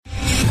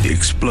the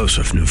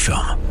explosive new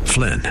film,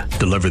 Flynn,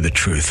 Deliver the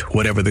Truth,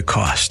 Whatever the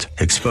Cost,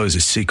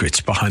 exposes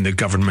secrets behind the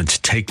government's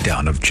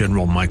takedown of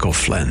General Michael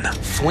Flynn.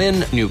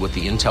 Flynn knew what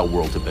the intel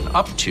world had been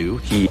up to.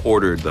 He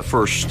ordered the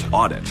first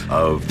audit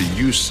of the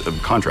use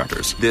of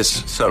contractors.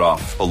 This set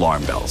off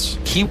alarm bells.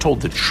 He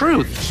told the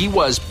truth. He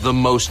was the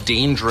most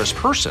dangerous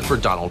person for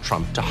Donald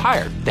Trump to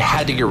hire. They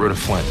had to get rid of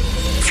Flynn.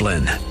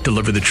 Flynn,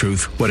 Deliver the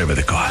Truth, Whatever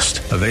the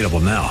Cost. Available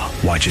now.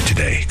 Watch it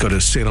today. Go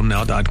to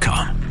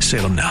salemnow.com.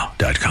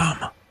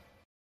 salemnow.com.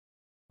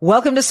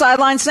 Welcome to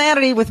Sideline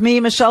Sanity with me,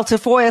 Michelle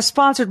Tafoya,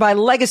 sponsored by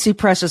Legacy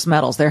Precious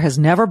Metals. There has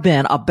never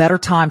been a better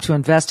time to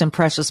invest in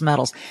precious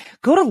metals.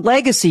 Go to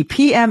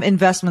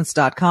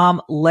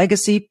legacypminvestments.com,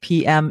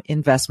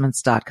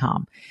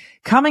 legacypminvestments.com.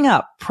 Coming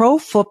up, Pro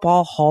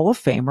Football Hall of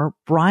Famer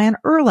Brian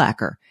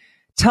Urlacher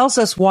tells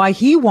us why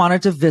he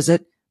wanted to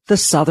visit the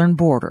southern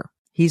border.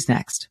 He's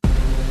next.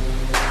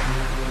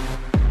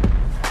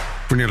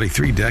 For nearly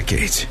 3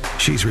 decades,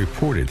 she's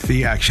reported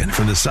the action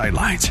from the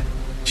sidelines.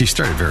 She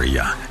started very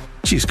young.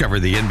 She's covered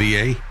the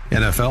NBA,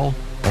 NFL,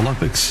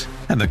 Olympics,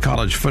 and the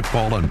college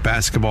football and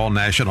basketball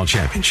national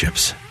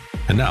championships.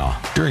 And now,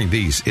 during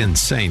these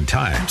insane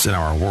times in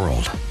our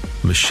world,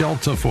 Michelle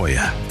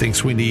Tafoya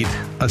thinks we need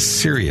a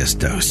serious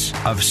dose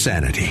of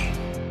sanity.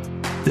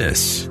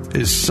 This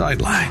is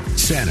Sideline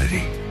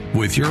Sanity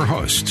with your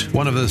host,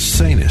 one of the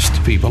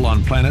sanest people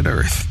on planet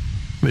Earth,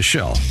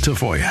 Michelle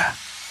Tafoya.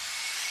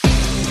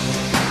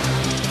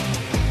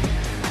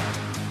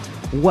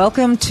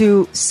 Welcome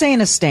to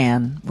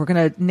Sanistan. We're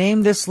going to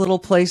name this little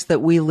place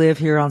that we live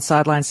here on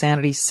Sideline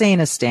Sanity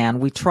Sanistan.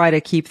 We try to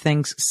keep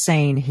things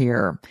sane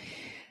here.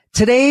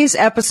 Today's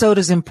episode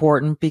is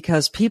important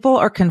because people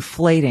are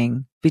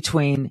conflating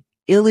between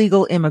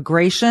illegal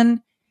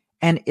immigration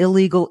and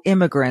illegal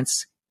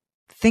immigrants,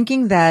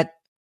 thinking that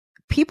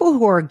people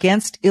who are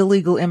against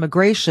illegal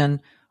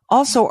immigration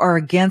also are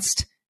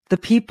against the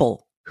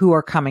people who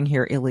are coming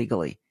here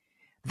illegally.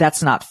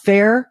 That's not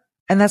fair.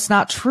 And that's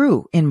not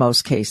true in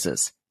most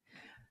cases.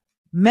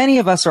 Many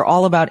of us are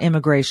all about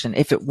immigration.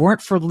 If it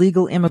weren't for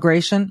legal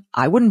immigration,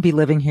 I wouldn't be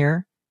living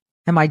here.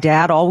 And my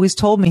dad always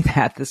told me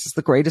that this is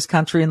the greatest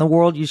country in the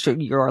world.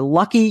 You're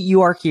lucky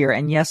you are here.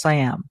 And yes, I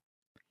am.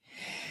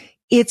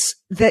 It's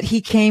that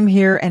he came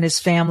here and his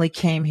family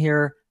came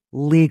here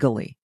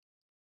legally.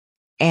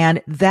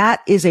 And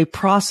that is a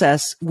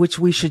process which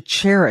we should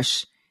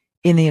cherish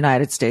in the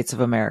United States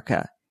of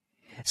America.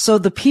 So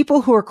the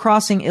people who are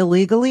crossing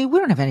illegally, we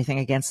don't have anything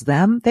against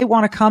them. They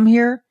want to come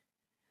here.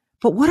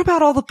 But what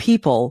about all the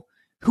people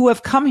who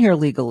have come here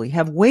legally,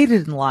 have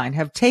waited in line,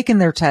 have taken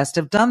their test,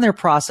 have done their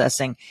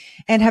processing,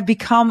 and have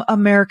become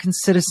American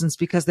citizens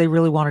because they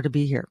really wanted to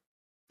be here?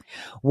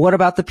 What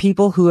about the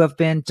people who have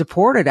been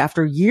deported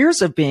after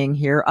years of being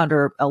here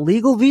under a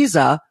legal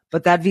visa,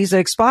 but that visa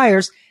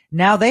expires?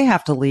 Now they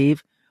have to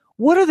leave.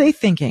 What are they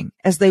thinking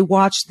as they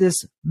watch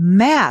this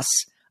mass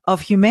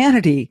of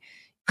humanity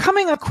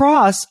coming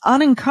across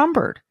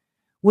unencumbered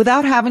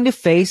without having to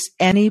face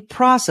any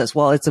process?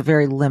 Well, it's a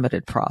very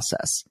limited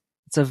process.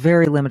 It's a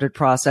very limited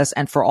process.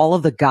 And for all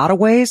of the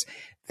gotaways,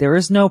 there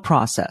is no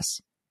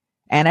process.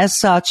 And as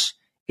such,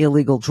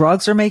 illegal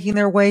drugs are making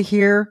their way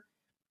here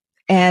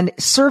and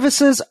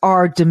services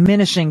are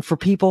diminishing for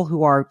people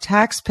who are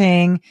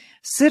tax-paying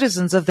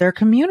citizens of their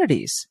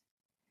communities.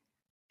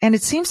 And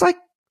it seems like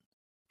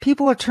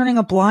people are turning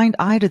a blind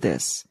eye to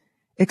this,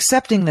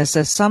 accepting this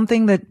as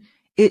something that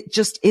it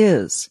just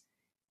is.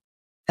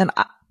 And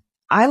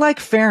I like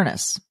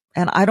fairness,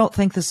 and I don't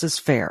think this is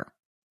fair.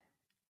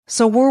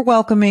 So we're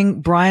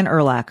welcoming Brian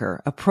Urlacher,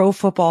 a Pro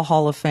Football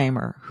Hall of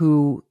Famer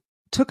who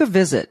took a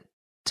visit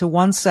to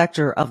one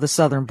sector of the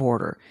southern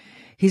border.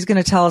 He's going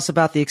to tell us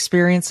about the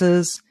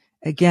experiences.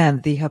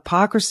 Again, the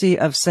hypocrisy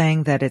of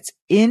saying that it's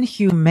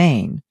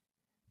inhumane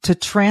to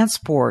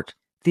transport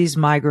these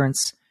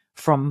migrants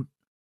from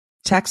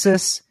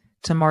Texas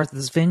to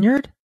Martha's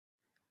Vineyard.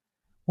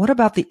 What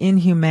about the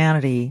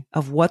inhumanity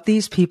of what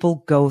these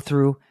people go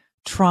through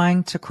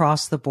trying to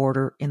cross the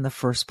border in the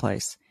first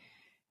place?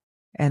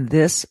 And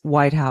this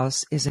White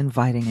House is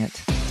inviting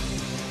it.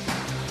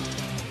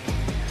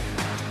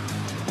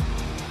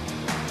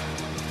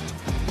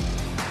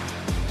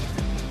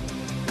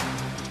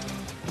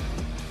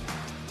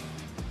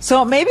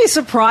 So it may be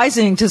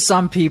surprising to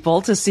some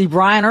people to see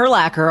Brian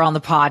Urlacher on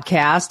the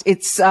podcast.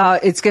 It's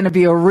going to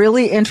be a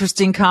really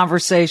interesting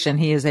conversation.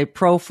 He is a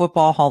Pro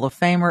Football Hall of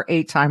Famer,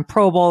 8-time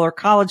Pro Bowler,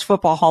 College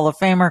Football Hall of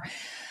Famer.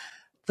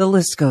 The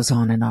list goes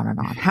on and on and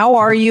on. How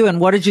are you,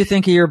 and what did you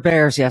think of your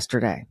Bears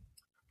yesterday?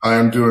 I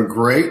am doing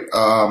great.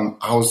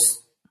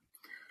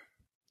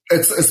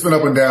 It's been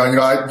up and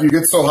down. You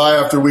get so high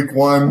after week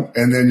one,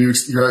 and then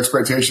your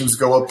expectations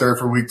go up there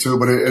for week two.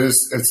 But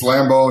it's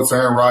Lambeau, it's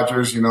Aaron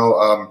Rodgers. And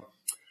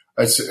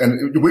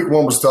week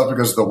one was tough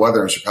because of the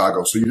weather in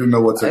Chicago, so you didn't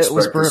know what to expect. It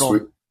was brutal.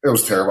 This week. It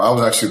was terrible. I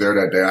was actually there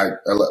that day.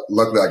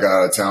 Luckily I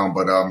got out of town,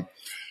 but I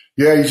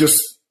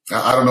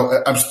don't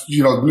know.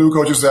 New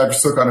coaches, I'm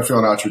still kind of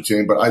feeling out your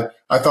team, but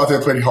I thought they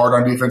played hard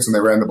on defense and they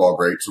ran the ball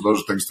great. So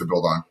those are things to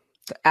build on.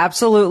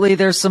 Absolutely.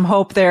 There's some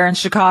hope there in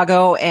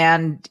Chicago.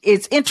 And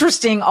it's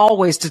interesting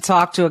always to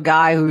talk to a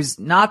guy who's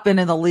not been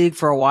in the league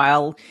for a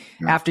while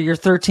after your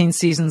 13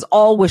 seasons,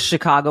 all with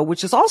Chicago,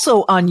 which is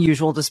also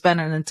unusual to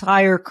spend an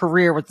entire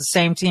career with the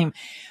same team.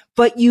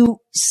 But you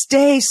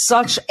stay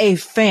such a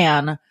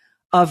fan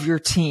of your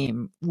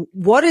team.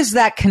 What is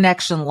that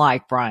connection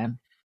like, Brian?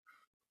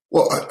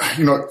 Well,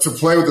 to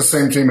play with the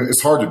same team,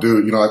 it's hard to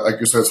do. Like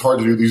you said, it's hard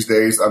to do these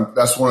days.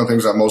 That's one of the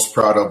things I'm most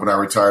proud of when I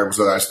retired was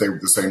that I stayed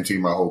with the same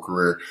team my whole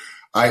career.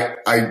 I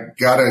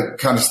gotta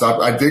kind of stop.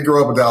 I did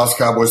grow up a Dallas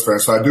Cowboys fan,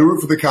 so I do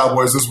root for the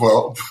Cowboys as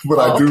well. But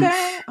I do.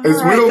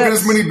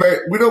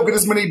 We don't get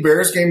as many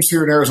Bears games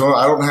here in Arizona.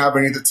 I don't have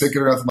any of the ticket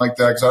or nothing like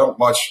that because I don't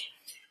watch.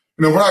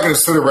 We're not going to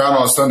sit around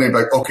on Sunday and be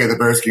like, okay, the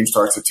Bears game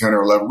starts at 10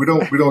 or 11. We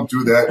don't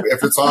do that.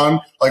 If it's on,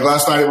 like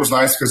last night, it was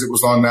nice because it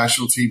was on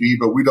national TV,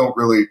 but we don't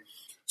really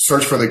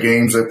search for the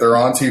games. If they're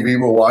on TV,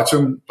 we'll watch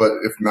them. But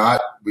if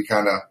not, we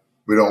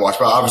don't watch.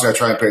 But obviously, I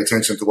try and pay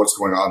attention to what's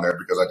going on there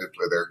because I did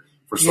play there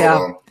for so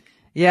long.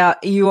 Yeah,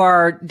 you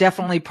are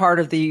definitely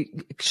part of the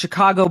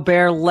Chicago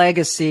Bear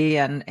legacy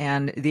and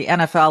the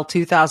NFL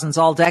 2000s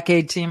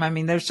all-decade team. I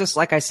mean, there's just,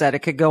 like I said, it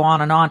could go on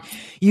and on.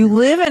 You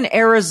live in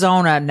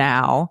Arizona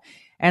now.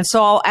 And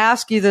so I'll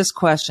ask you this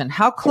question.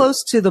 How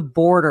close to the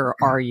border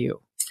are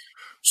you?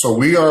 So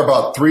we are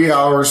about 3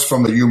 hours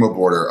from the Yuma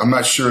border. I'm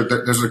not sure.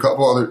 There's a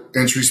couple other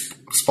entry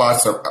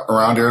spots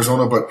around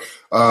Arizona, but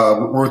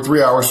we're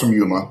 3 hours from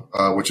Yuma,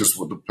 which is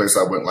the place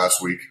I went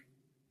last week.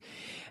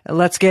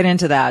 Let's get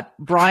into that.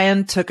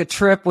 Brian took a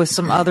trip with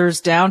some others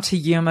down to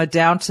Yuma,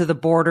 down to the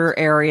border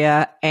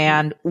area.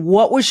 And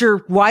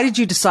why did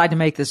you decide to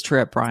make this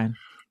trip, Brian?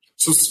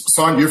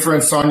 So your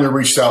friend Sonia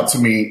reached out to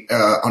me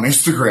on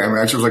Instagram and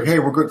actually was like, hey,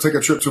 we're going to take a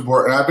trip to the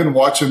border. And I've been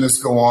watching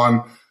this go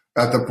on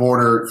at the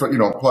border for,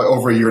 probably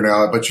over a year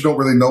now, but you don't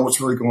really know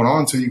what's really going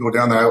on until you go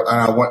down there.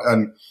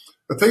 And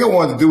the thing I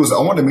wanted to do was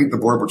I wanted to meet the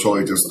Border Patrol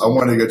agents. I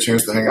wanted to get a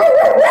chance to hang out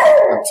with them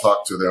and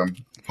talk to them.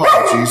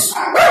 Apologies.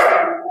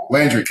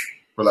 Landry,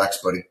 relax,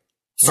 buddy.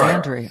 Sorry.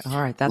 Landry.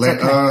 All right. That's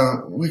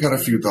okay. We got a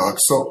few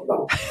dogs.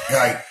 So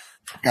guy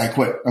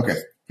quit. Okay.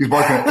 He's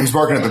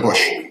barking at the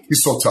bush.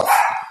 He's so tough.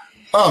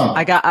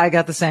 I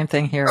got the same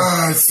thing here.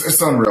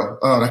 It's unreal.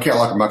 I can't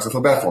lock him out because I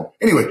feel bad for him.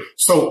 Anyway,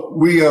 so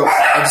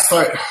I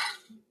decided,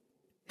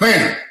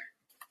 man,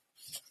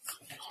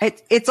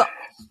 it's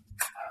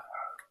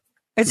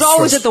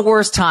always at the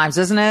worst times,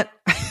 isn't it?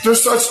 They're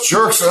such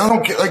jerks. I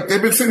don't get, like,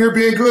 they've been sitting here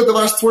being good the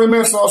last 20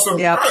 minutes and all of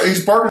a sudden,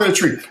 he's barking at a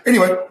tree.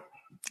 Anyway,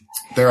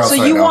 they're outside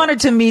So you now.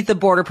 wanted to meet the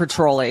Border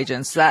Patrol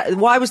agents.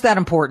 Why was that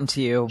important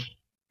to you?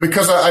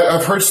 Because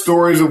I've heard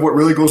stories of what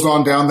really goes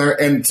on down there,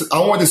 and I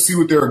wanted to see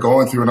what they were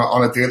going through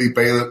on a daily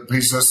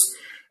basis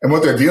and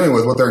what they're dealing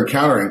with, what they're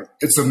encountering.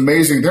 It's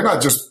amazing. They're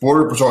not just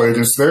Border Patrol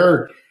agents.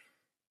 They're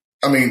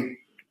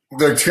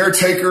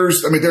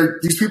caretakers.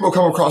 These people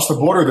come across the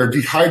border. They're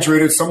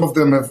dehydrated. Some of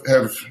them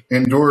have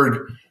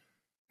endured,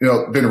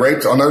 been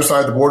raped on the other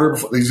side of the border.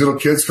 These little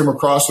kids come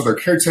across, so they're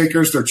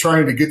caretakers. They're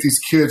trying to get these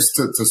kids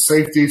to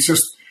safety.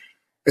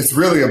 It's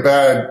really a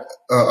bad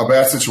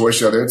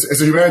situation out there.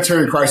 It's a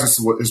humanitarian crisis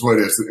is what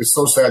it is. It's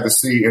so sad to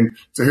see. And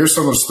to hear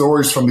some of the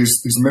stories from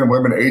these men and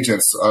women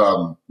agents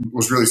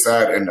was really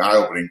sad and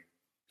eye-opening.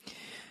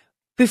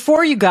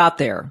 Before you got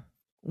there,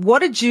 what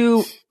did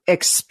you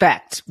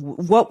expect?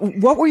 What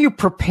were you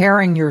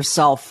preparing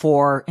yourself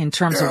for in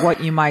terms of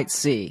what you might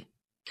see?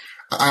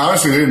 I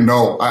honestly didn't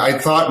know. I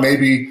thought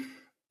maybe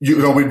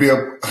we'd be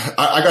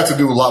I got to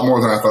do a lot more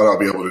than I thought I'd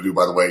be able to do,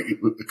 by the way.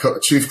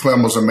 Chief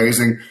Clem was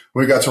amazing.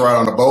 We got to ride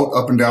on a boat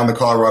up and down the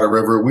Colorado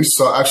River. We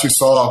actually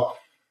saw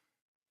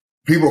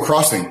people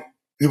crossing.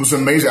 It was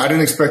amazing. I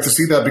didn't expect to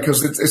see that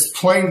because it's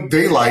plain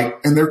daylight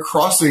and they're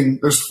crossing.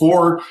 There's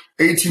 4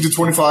 18 to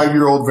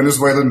 25-year-old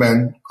Venezuelan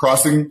men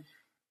crossing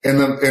at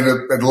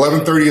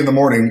 11:30 in the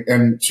morning.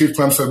 And Chief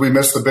Clem said we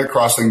missed the big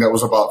crossing that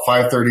was about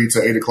 5:30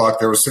 to 8 o'clock.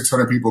 There was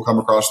 600 people come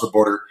across the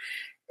border.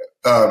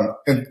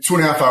 In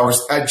 2.5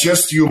 hours at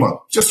just Yuma,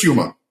 just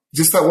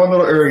that one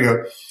little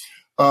area.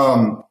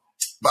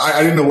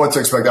 I didn't know what to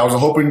expect. I was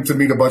hoping to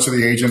meet a bunch of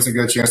the agents and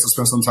get a chance to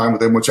spend some time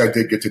with them, which I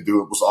did get to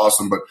do. It was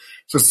awesome. But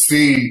to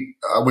see,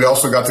 we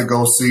also got to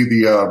go see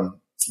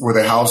where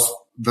they house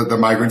the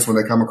migrants when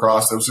they come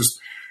across. It was just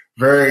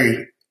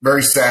very,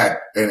 very sad.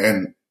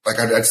 And like,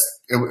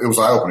 it was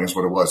eye-opening is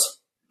what it was.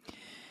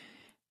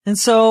 And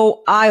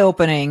so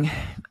eye-opening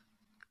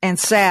and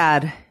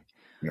sad.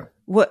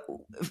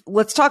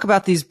 Let's talk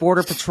about these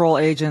Border Patrol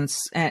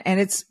agents, and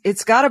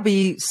it's got to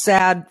be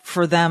sad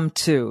for them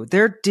too.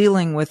 They're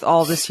dealing with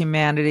all this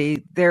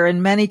humanity.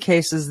 In many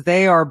cases,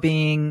 they are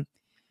being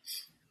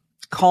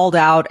called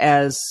out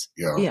as,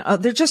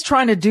 they're just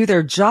trying to do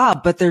their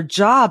job, but their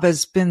job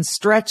has been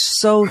stretched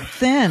so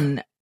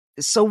thin.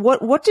 So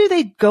what do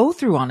they go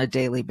through on a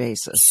daily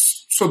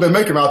basis? So they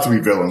make them out to be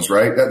villains,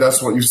 right?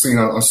 That's what you've seen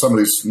on some of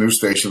these news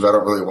stations. I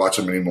don't really watch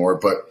them anymore,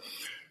 but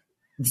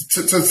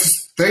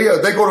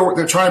they go to work.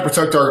 They're trying to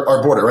protect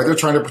our border, right? They're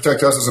trying to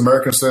protect us as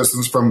American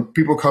citizens from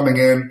people coming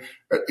in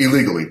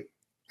illegally.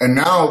 And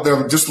now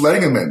they're just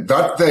letting them in.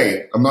 Not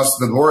they, unless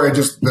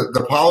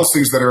the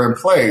policies that are in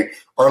play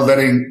are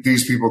letting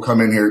these people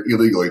come in here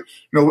illegally.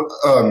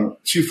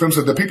 Chief Prim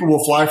said the people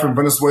will fly from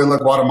Venezuela,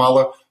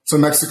 Guatemala to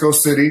Mexico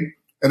City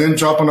and then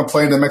jump on a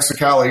plane to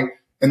Mexicali,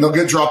 and they'll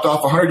get dropped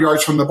off 100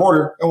 yards from the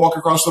border and walk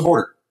across the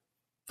border.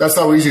 That's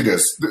how easy it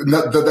is.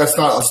 That's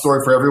not a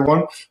story for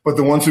everyone, but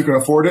the ones who can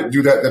afford it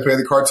do that. They pay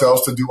the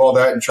cartels to do all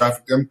that and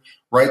traffic them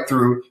right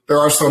through. There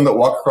are some that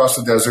walk across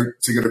the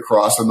desert to get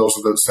across, and those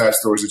are the sad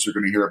stories that you're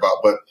going to hear about.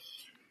 But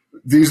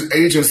these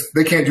agents,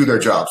 they can't do their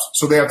jobs.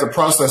 So they have to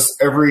process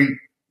every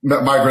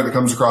migrant that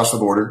comes across the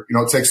border.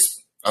 It takes,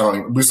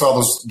 we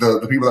saw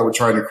the people that were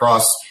trying to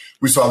cross,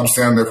 we saw them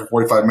stand there for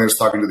 45 minutes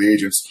talking to the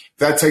agents.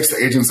 That takes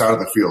the agents out of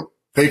the field.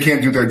 They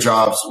can't do their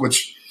jobs,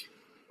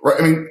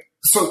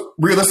 so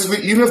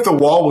realistically, even if the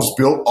wall was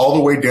built all the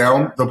way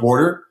down the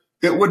border,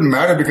 it wouldn't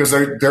matter because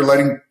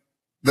the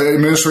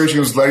administration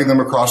is letting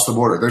them across the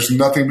border. There's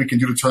nothing we can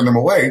do to turn them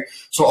away.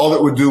 So all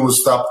it would do was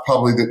stop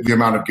probably the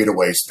amount of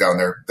getaways down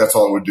there. That's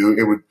all it would do.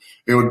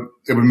 It would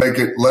make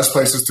it less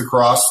places to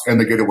cross, and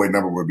the getaway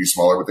number would be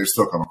smaller, but they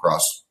still come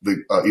across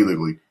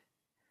illegally.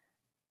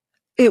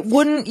 It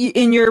wouldn't,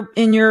 in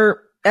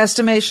your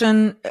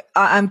estimation.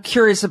 I'm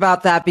curious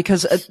about that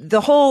because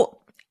the whole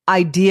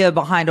idea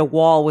behind a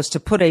wall was to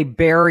put a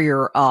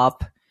barrier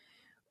up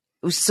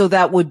so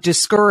that would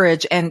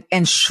discourage and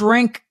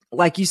shrink,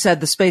 like you said,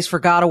 the space for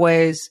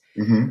gotaways.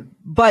 Mm-hmm.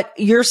 But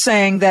you're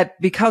saying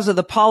that because of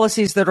the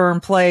policies that are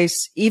in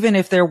place, even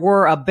if there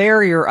were a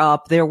barrier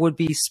up, there would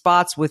be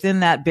spots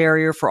within that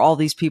barrier for all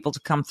these people to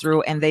come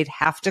through, and they'd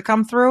have to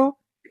come through?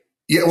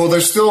 Yeah, well,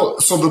 there's still,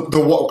 so the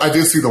wall, I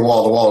did see the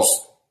wall. The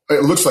wall's,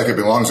 it looks like it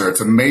belongs there.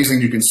 It's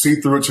amazing. You can see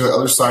through it to the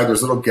other side.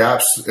 There's little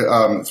gaps.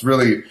 It's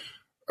really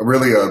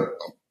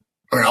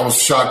I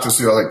was shocked to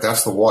see,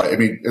 that's the wall. It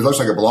looks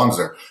like it belongs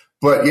there.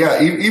 But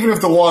yeah, even if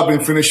the wall had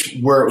been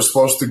finished where it was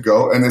supposed to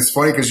go, and it's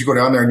funny because you go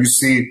down there and you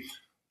see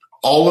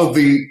all of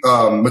the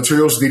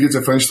materials needed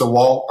to finish the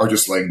wall are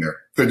just laying there.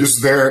 They're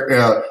just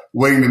there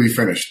waiting to be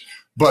finished.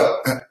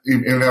 But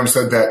even having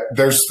said that,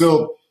 there's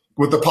still,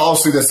 with the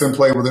policy that's in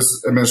play with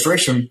this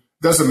administration,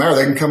 doesn't matter.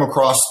 They can come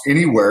across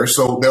anywhere.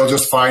 So they'll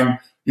just find,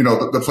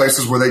 the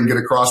places where they can get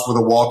across where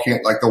the wall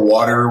can't, like the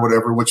water or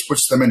whatever, which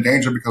puts them in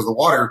danger because the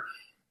water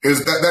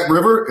is that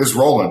river is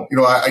rolling. We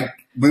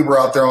were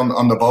out there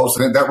on the boats,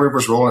 and that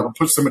river's rolling. It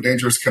puts them in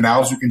dangerous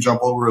canals you can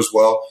jump over as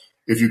well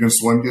if you can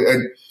swim.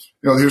 And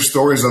there's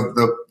stories of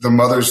the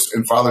mothers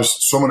and fathers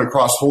swimming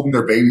across, holding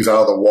their babies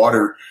out of the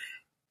water.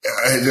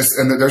 There's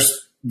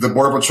the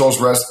Border Patrol's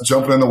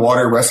jumping in the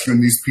water, rescuing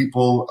these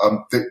people.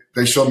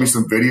 They showed me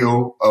some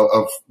video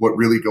of what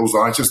really goes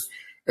on.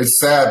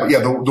 It's sad, but yeah,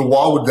 the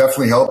wall would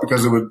definitely help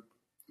because it would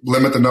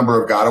limit the number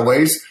of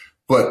gotaways,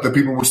 but the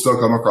people would still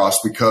come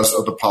across because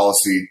of the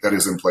policy that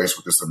is in place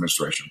with this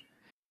administration.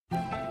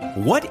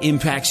 What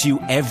impacts you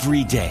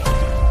every day?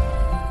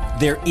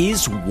 There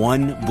is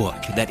one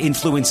book that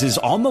influences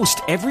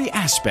almost every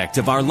aspect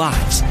of our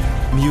lives.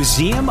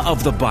 Museum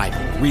of the Bible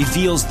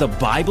reveals the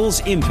Bible's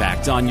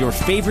impact on your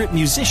favorite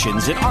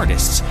musicians and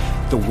artists,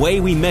 the way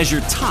we measure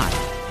time,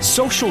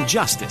 social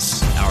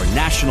justice, our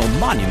national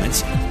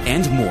monuments,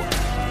 and more.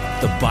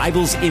 The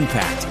Bible's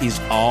impact is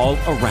all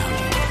around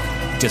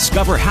you.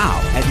 Discover how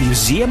at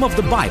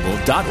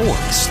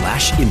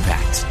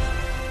museumofthebible.org/impact.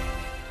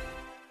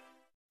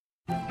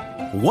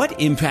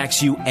 What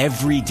impacts you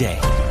every day?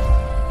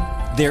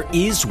 There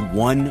is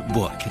one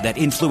book that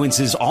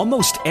influences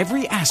almost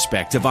every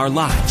aspect of our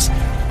lives.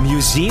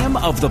 Museum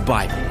of the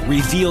Bible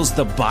reveals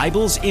the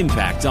Bible's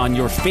impact on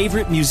your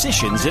favorite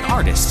musicians and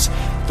artists,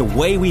 the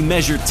way we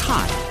measure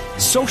time,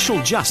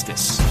 social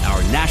justice,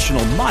 our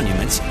national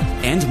monuments,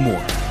 and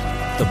more.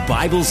 The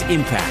Bible's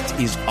impact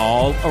is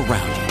all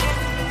around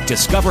you.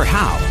 Discover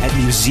how at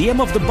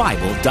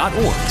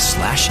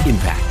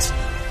museumofthebible.org/impact.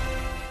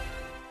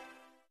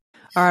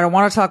 All right, I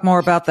want to talk more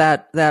about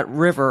that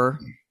river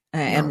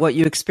and what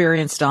you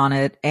experienced on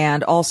it,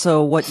 and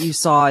also what you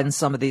saw in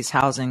some of these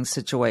housing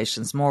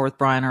situations. More with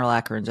Brian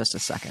Urlacher in just a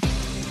second.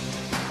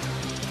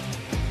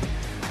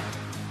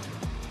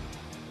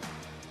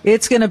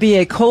 It's going to be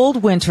a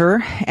cold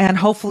winter, and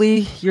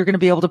hopefully you're going to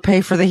be able to pay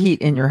for the heat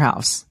in your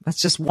house.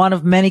 That's just one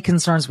of many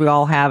concerns we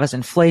all have as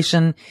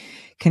inflation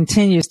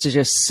continues to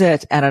just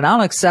sit at an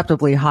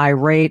unacceptably high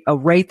rate, a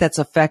rate that's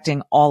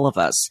affecting all of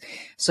us.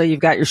 So you've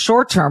got your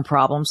short-term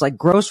problems like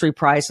grocery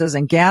prices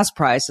and gas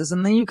prices,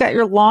 and then you've got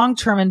your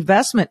long-term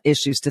investment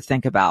issues to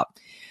think about.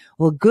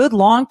 Well, good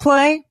long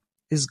play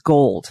is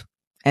gold.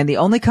 And the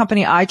only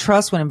company I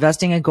trust when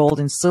investing in gold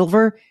and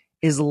silver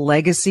is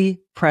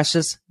Legacy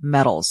Precious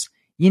Metals.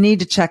 You need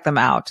to check them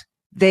out.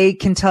 They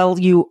can tell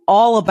you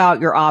all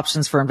about your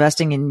options for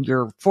investing in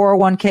your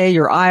 401k,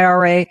 your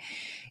IRA.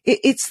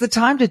 It's the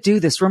time to do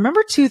this.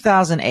 Remember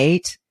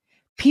 2008?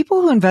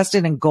 People who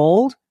invested in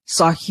gold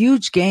saw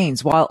huge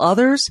gains while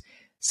others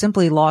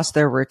simply lost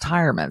their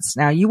retirements.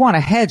 Now, you want to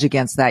hedge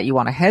against that. You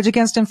want to hedge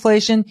against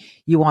inflation.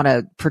 You want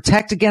to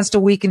protect against a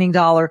weakening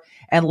dollar,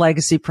 and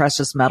Legacy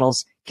Precious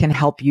Metals can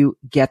help you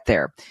get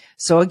there.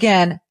 So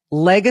again,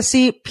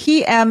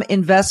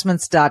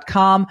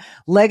 LegacyPMinvestments.com,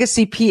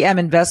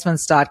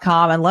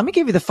 LegacyPMinvestments.com. And let me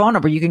give you the phone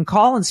number. You can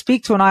call and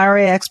speak to an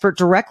IRA expert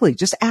directly.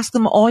 Just ask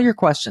them all your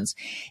questions.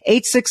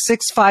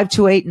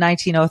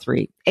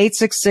 866-528-1903,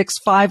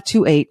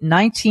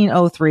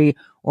 866-528-1903,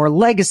 or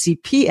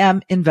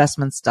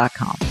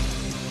LegacyPMinvestments.com.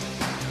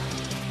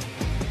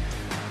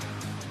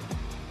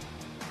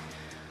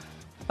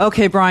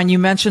 Okay, Brian, you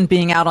mentioned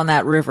being out on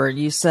that river.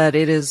 You said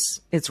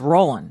it's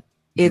rolling. Mm-hmm.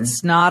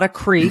 It's not a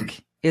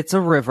creek. It's a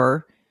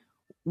river.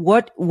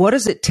 What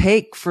does it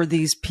take for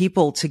these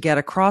people to get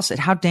across it?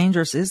 How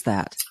dangerous is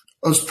that?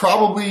 It's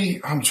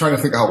probably, I'm trying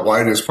to think how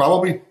wide it is,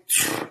 probably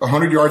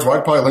 100 yards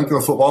wide, probably length of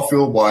a football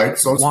field wide.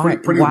 So it's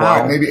pretty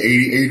wide, maybe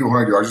 80 to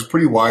 100 yards. It's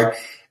pretty wide.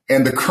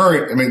 And the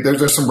current, I mean,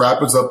 there's some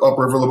rapids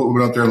upriver a little bit. We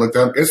went up there and looked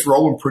at it. It's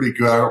rolling pretty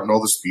good. I don't know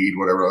the speed,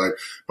 whatever,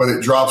 but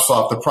it drops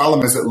off. The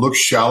problem is it looks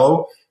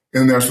shallow.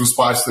 And there are some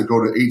spots that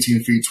go to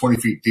 18 feet, 20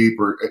 feet deep,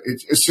 or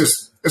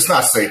it's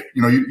not safe.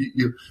 You know,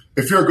 you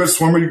if you're a good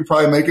swimmer, you can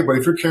probably make it, but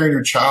if you're carrying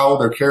your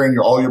child or carrying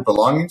all your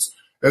belongings,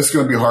 it's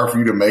going to be hard for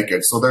you to make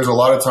it. So there's a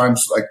lot of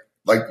times,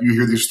 like you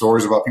hear these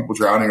stories about people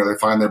drowning or they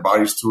find their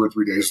bodies 2 or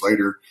 3 days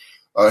later.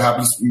 It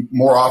happens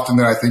more often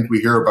than I think we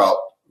hear about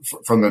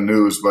from the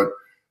news, but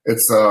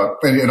it's,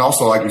 and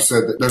also, like you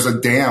said, there's a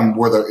dam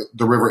where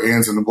the river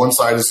ends, and one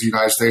side is the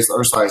United States, the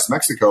other side is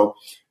Mexico.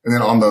 And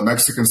then on the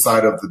Mexican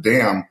side of the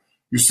dam,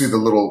 you see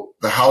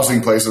the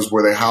housing places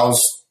where they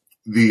house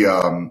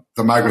the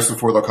migrants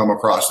before they'll come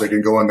across. They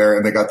can go in there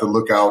and they got the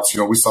lookouts. You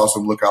know, we saw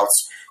some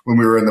lookouts when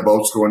we were in the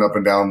boats going up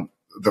and down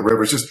the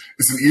river. It's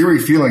an eerie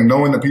feeling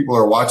knowing that people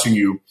are watching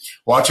you,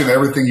 watching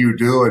everything you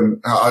do,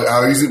 and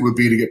how easy it would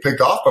be to get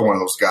picked off by one of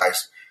those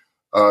guys.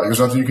 There's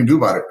nothing you can do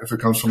about it if it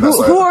comes from that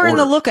side. Who are in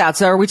the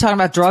lookouts? Are we talking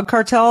about drug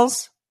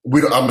cartels?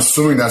 I'm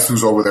assuming that's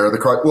who's over there.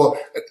 Well,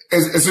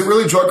 is it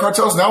really drug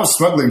cartels? Now it's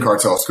smuggling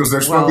cartels because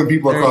they're smuggling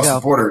people across the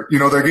border. You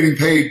know, they're getting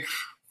paid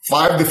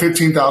 $5,000 to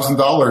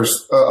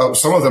 $15,000.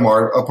 Some of them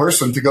are a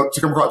person to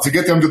come across, to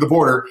get them to the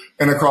border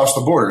and across the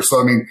border. So,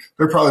 I mean,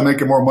 they're probably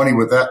making more money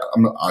with that.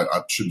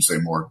 I shouldn't say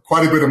more,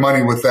 quite a bit of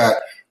money with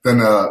that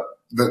than,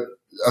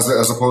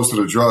 as opposed to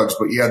the drugs.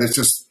 But yeah, it's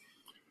just,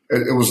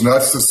 it was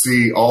nuts to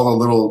see all the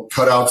little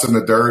cutouts in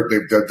the dirt. They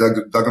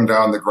dug them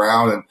down in the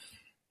ground,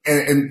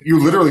 and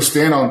you literally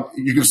stand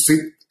you can see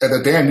at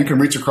the dam, you can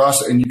reach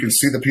across and you can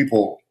see the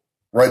people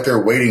right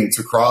there waiting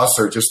to cross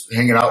or just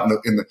hanging out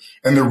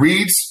in the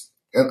reeds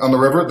on the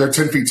river. They're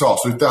 10 feet tall.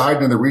 So if they're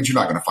hiding in the reeds, you're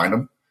not going to find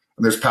them.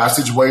 And there's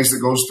passageways that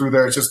goes through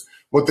there. It's just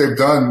what they've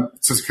done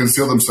to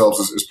conceal themselves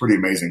is pretty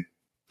amazing.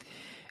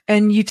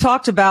 And you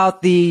talked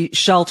about the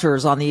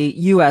shelters on the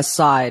U.S.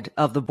 side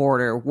of the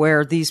border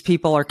where these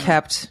people are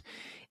kept.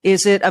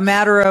 Is it a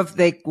matter of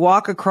they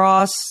walk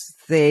across,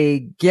 they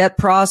get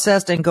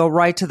processed and go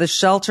right to the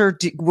shelter?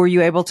 Were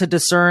you able to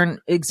discern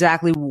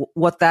exactly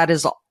what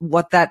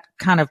that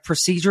kind of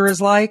procedure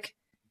is like?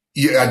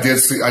 Yeah, I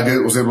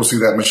was able to see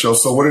that, Michelle.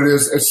 So what it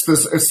is, it's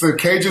the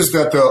cages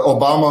that the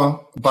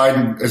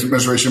Obama-Biden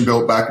administration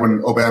built back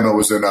when Obama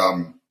was in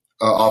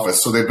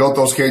office. So they built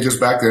those cages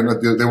back then.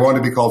 They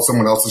wanted to be called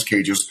someone else's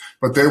cages,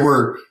 but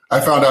I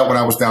found out when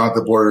I was down at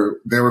the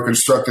border, they were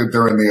constructed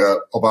during the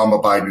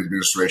Obama-Biden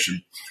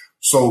administration.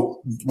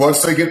 So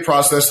once they get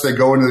processed, they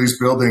go into these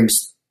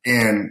buildings,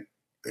 and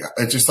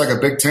it's just like a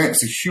big tent.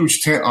 It's a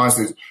huge tent,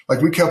 honestly.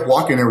 Like, we kept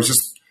walking. There was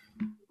just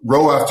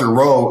row after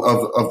row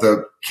of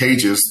the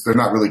cages. They're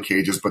not really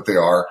cages, but they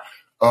are.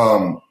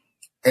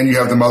 And you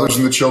have the mothers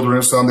and the children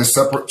and so on. They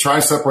try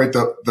and separate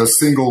the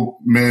single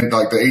men,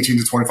 like the 18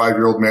 to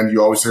 25-year-old men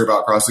you always hear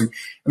about crossing.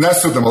 And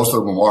that's what most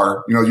of them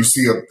are. You know, you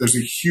see there's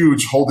a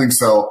huge holding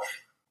cell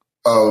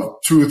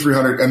of 200 or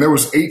 300, and there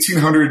was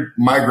 1,800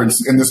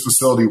 migrants in this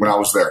facility when I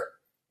was there.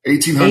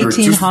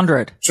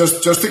 1,800.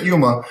 Just at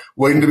Yuma,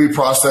 waiting to be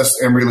processed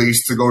and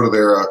released to go to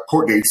their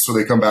court dates so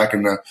they come back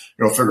and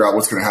figure out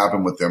what's going to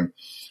happen with them.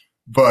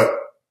 But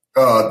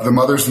the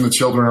mothers and the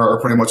children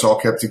are pretty much all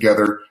kept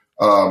together.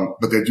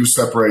 But they do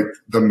separate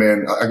the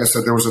men. Like I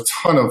said, there was a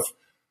ton of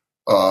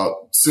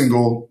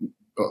single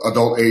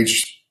adult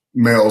age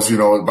males,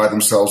 by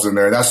themselves in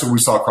there. And that's what we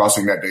saw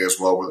crossing that day as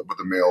well with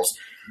the males.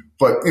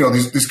 But,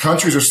 these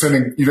countries are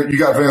sending, you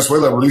got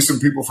Venezuela releasing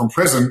people from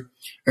prison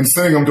and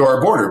sending them to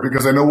our border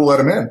because they know we'll let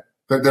them in.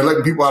 They're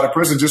letting people out of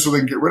prison just so they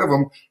can get rid of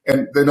them.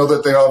 And they know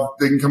that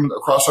they can come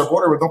across our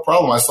border with no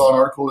problem. I saw an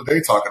article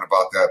today talking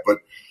about that. But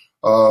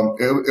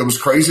it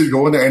was crazy to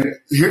go in there and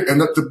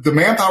the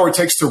manpower it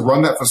takes to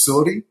run that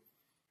facility.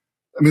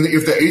 I mean,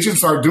 if the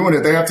agents aren't doing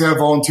it, they have to have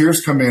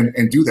volunteers come in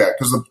and do that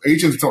because the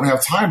agents don't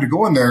have time to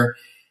go in there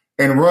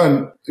and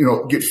run,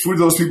 get food to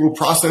those people,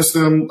 process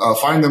them,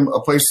 find them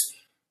a place.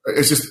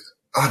 It's just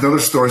another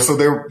story. So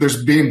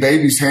there's being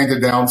babies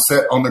handed down,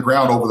 set on the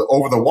ground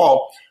over the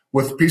wall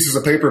with pieces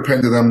of paper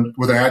pinned to them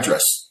with an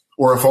address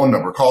or a phone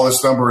number. Call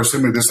this number or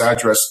send me this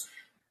address.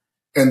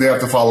 And they have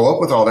to follow up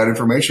with all that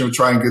information to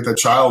try and get the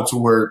child to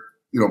where,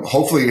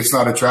 hopefully it's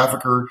not a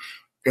trafficker.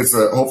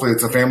 Hopefully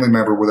it's a family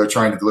member where they're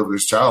trying to deliver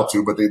this child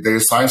to, but they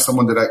assign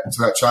someone to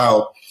that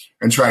child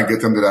and try and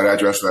get them to that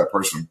address of that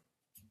person.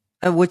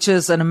 which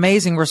is an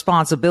amazing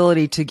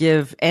responsibility to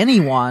give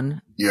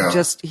anyone. Yeah.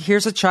 Just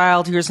here's a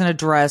child, here's an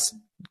address,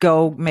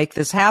 go make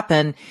this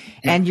happen.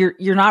 Yeah. And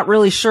you're not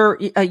really sure.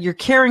 You're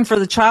caring for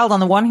the child on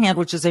the one hand,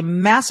 which is a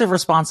massive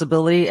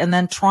responsibility, and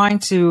then trying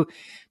to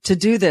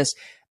do this.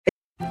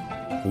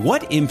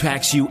 What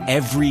impacts you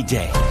every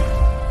day?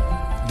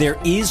 There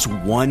is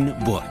one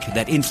book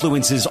that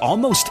influences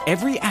almost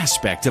every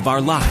aspect of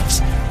our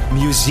lives.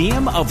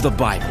 Museum of the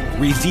Bible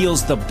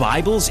reveals the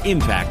Bible's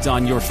impact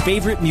on your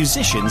favorite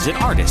musicians and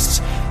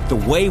artists, the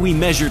way we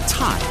measure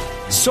time,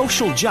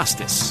 social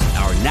justice,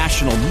 our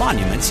national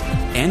monuments,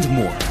 and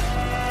more.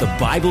 The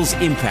Bible's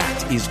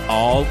impact is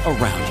all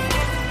around you.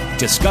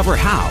 Discover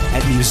how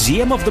at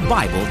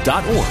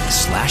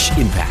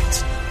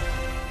museumofthebible.org/impact.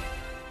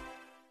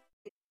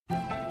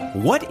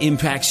 What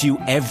impacts you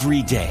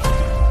every day?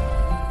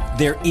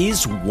 There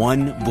is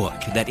one book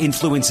that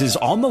influences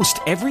almost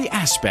every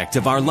aspect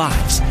of our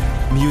lives.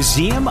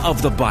 Museum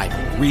of the Bible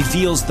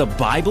reveals the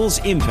Bible's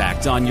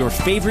impact on your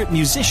favorite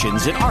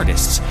musicians and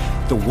artists,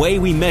 the way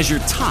we measure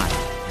time,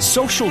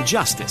 social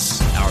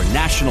justice, our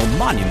national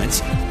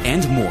monuments,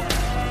 and more.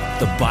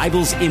 The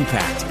Bible's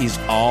impact is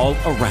all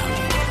around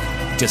you.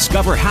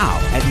 Discover how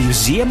at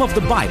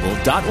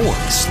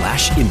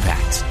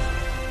museumofthebible.org/impact.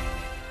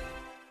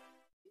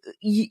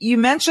 You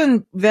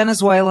mentioned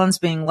Venezuelans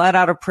being let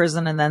out of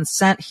prison and then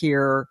sent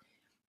here.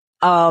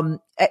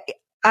 I'm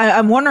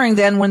wondering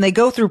then, when they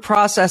go through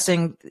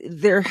processing,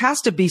 there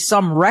has to be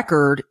some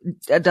record,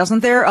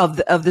 doesn't there, of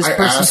this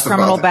person's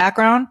criminal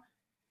background?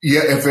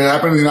 Yeah, if it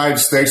happened in the United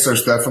States,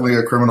 there's definitely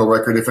a criminal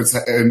record. If it's,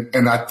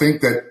 and I think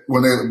that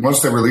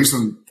once they release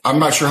them, I'm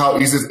not sure how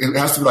easy it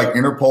has to be, like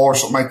Interpol or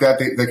something like that.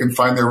 They can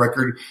find their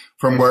record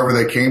from wherever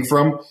they came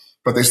from,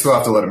 but they still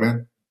have to let them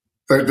in.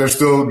 They're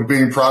still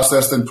being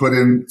processed and put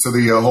into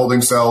the holding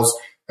cells,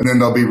 and then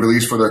they'll be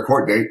released for their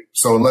court date.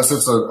 So unless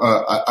it's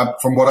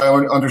from what I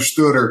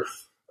understood, or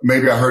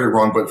maybe I heard it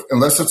wrong, but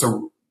unless it's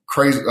a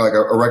crazy, like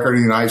a record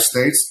in the United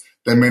States,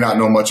 they may not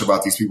know much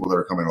about these people that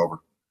are coming over,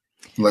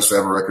 unless they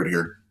have a record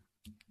here.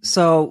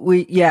 So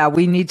we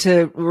need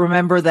to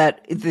remember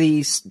that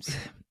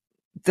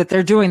that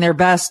they're doing their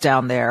best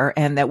down there,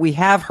 and that we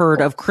have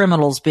heard of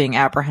criminals being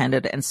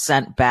apprehended and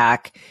sent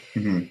back.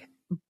 Mm-hmm.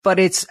 But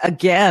it's,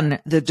 again,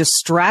 the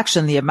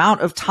distraction, the amount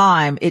of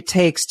time it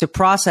takes to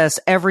process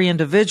every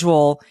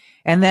individual.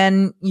 And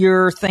then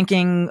you're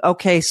thinking,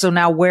 okay, so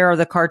now where are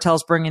the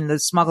cartels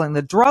smuggling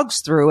the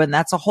drugs through? And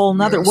that's a whole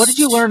nother. Yes. What did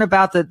you learn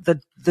about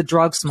the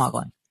drug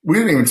smuggling? We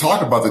didn't even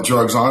talk about the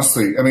drugs,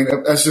 honestly. I mean,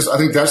 I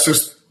think that's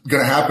just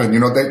going to happen. You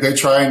know, they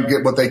try and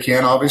get what they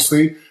can,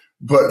 obviously,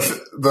 but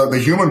the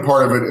human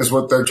part of it is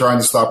what they're trying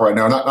to stop right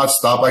now. Not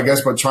stop, I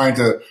guess, but trying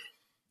to,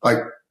 like,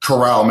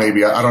 corral,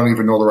 maybe. I don't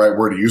even know the right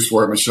word to use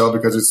for it, Michelle,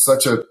 because it's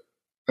such a,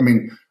 I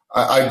mean,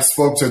 I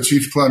spoke to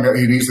Chief Clem.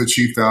 He's the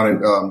chief down at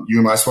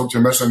Yuma. I spoke to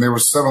him yesterday, and there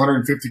was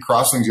 750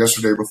 crossings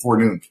yesterday before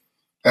noon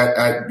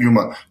at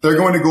Yuma. They're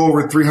going to go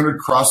over 300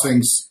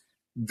 crossings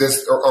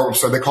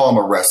so they call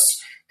them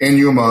arrests in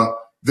Yuma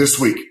this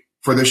week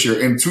for this year.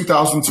 In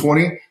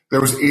 2020,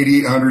 there was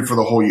 8,800 for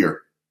the whole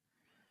year.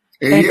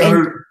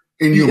 8,800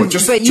 in Yuma.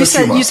 But you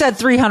said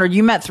 300.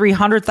 You meant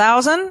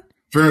 300,000?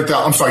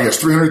 300,000. I'm sorry. Yes,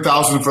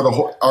 300,000 for the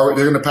whole.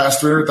 They're going to pass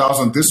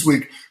 300,000 this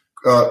week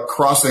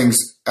crossings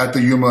at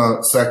the Yuma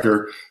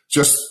sector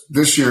just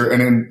this year,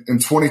 and in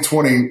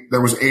 2020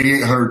 there was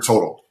 8,800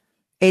 total.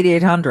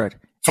 8,800,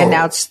 and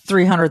now it's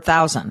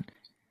 300,000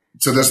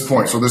 to this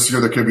point. So this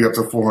year there could be up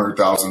to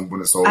 400,000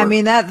 when it's over. I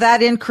mean,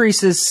 that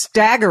increase is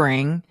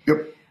staggering.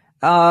 Yep.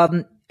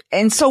 And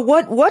so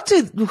what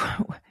does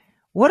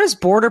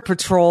Border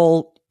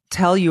Patrol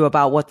tell you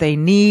about what they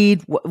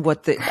need,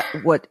 what they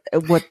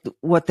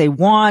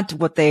want,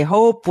 what they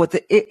hope,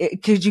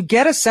 could you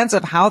get a sense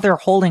of how they're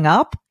holding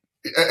up?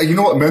 You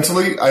know what?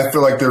 Mentally, I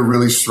feel like they're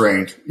really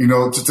strained. You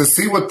know, to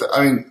see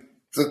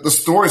the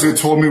stories they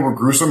told me were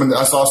gruesome, and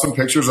I saw some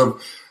pictures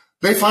of.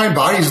 They find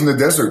bodies in the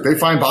desert. They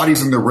find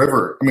bodies in the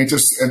river. I mean,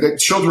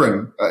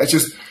 children. It's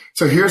just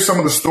to hear some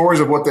of the stories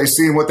of what they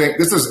see and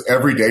this is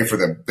every day for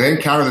them. They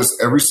encounter this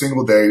every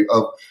single day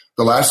of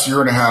the last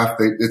year and a half.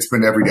 It's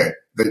been every day.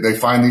 They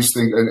find these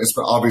things, and it's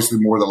been obviously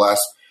more the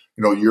last,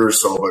 year or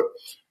so, but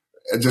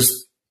just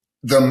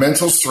the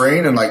mental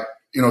strain and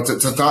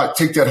to not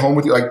take that home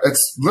with you. Like,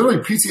 it's literally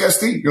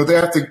PTSD.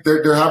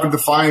 They're having to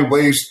find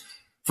ways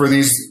for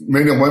these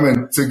men and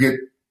women to get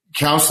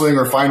counseling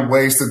or find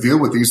ways to deal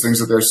with these things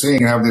that they're seeing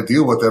and having to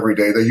deal with every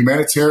day. The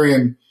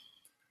humanitarian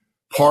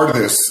part of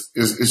this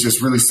is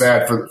just really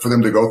sad for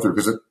them to go through,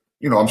 because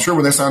I'm sure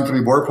when they signed to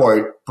be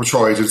Border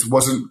Patrol agents, it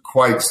wasn't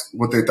quite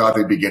what they thought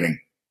they'd be getting.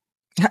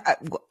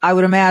 I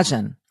would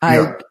imagine.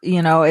 Yeah.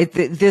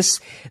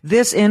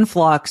 This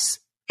influx,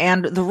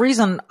 and the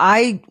reason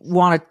I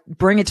want to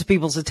bring it to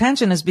people's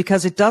attention is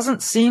because it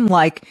doesn't seem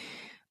like,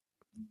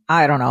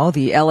 I don't know,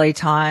 the LA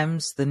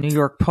Times, the New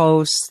York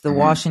Post, the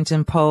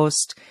Washington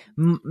Post,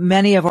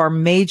 many of our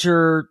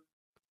major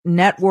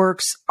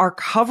networks are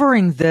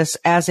covering this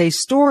as a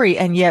story.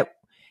 And yet,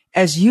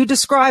 as you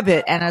describe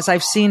it, and as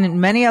I've seen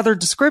in many other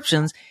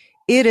descriptions,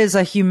 it is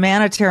a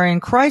humanitarian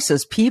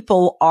crisis.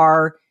 People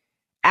are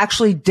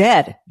actually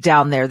dead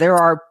down there. There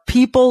are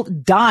people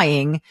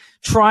dying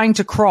trying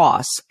to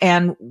cross,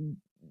 and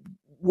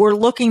we're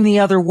looking the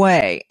other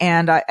way.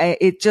 And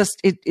it's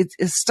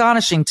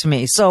astonishing to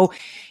me. So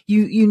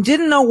you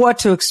didn't know what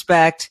to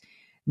expect.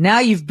 Now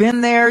you've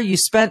been there, you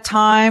spent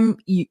time,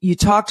 you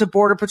talked to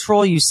Border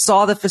Patrol, you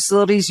saw the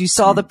facilities, you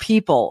saw the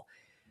people.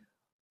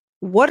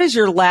 What is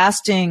your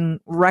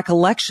lasting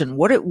recollection?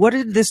 What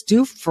did this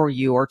do for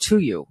you or to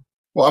you?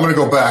 Well, I'm going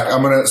to go back.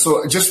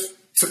 So just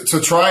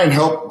to try and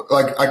help,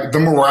 the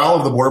morale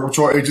of the Border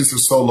Patrol agents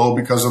is so low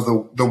because of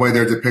the way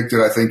they're depicted,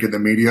 I think, in the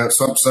media.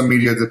 Some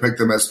media depict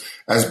them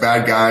as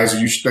bad guys.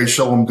 They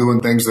show them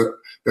doing things that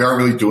they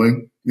aren't really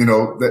doing.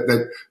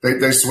 That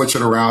they switch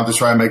it around to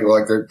try and make it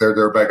like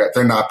they're bad guys.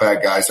 They're not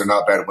bad guys. They're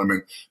not bad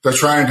women. They're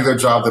trying to do their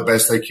job the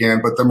best they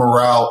can, but the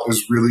morale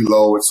is really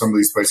low at some of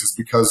these places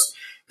because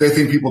they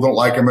think people don't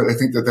like them. They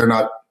think that they're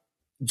not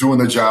doing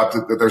the job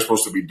that they're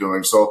supposed to be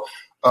doing. So,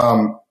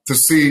 to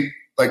see,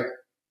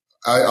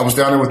 I was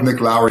down there with Nick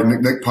Lowry.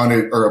 Nick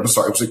punted, it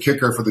was a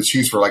kicker for the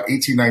Chiefs for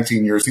 18,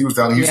 19 years. He was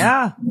down there. He's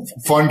a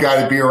fun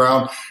guy to be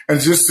around. And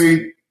just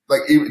see,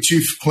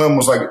 Chief Clem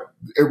was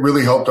it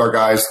really helped our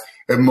guys.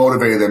 It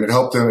motivated them. It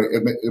helped them.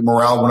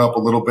 Morale went up a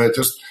little bit.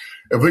 Just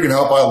if we can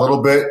help out a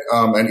little bit,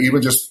 and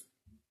even just,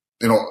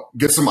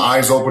 get some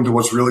eyes open to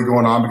what's really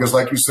going on, because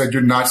like you said,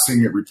 you're not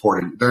seeing it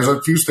reported. There's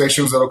a few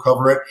stations that'll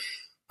cover it,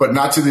 but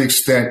not to the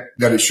extent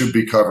that it should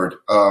be covered.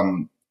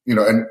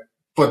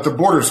 But the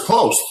border's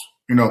closed.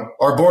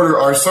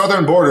 Our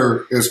southern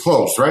border is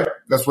closed, right?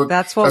 That's what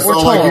we're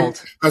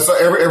told.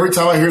 Every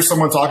time I hear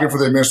someone talking for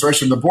the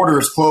administration, the border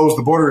is closed,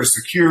 the border is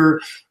secure.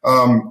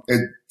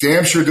 It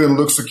damn sure didn't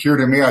look secure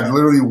to me. I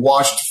literally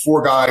watched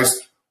 4 guys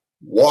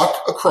walk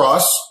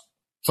across,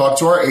 talk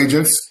to our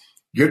agents,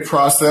 get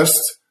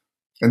processed,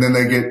 and then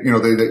they get,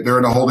 they're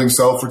in a holding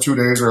cell for 2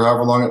 days or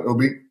however long it will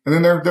be, and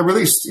then they're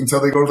released until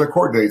they go to their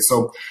court date.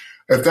 So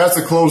if that's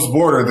a closed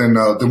border,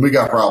 then we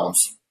got problems.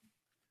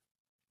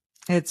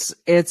 It's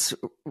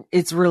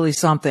really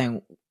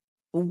something.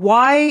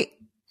 Why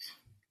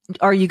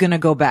are you going to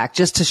go back?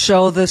 Just to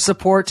show the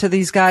support to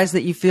these guys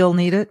that you feel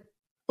need it?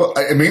 Well,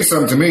 it means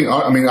something to me.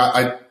 I mean,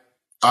 I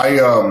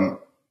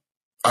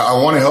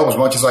want to help as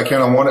much as I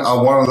can. I want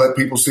to let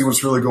people see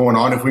what's really going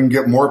on. If we can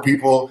get more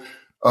people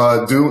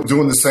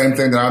doing the same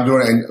thing that I'm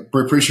doing, and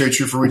we appreciate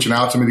you for reaching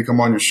out to me to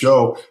come on your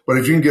show. But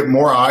if you can get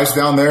more eyes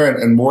down there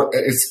and more,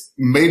 it's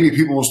maybe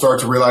people will start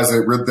to realize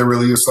that there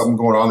really is something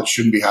going on that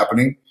shouldn't be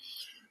happening.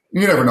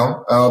 You never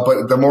know.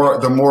 But the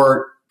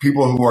more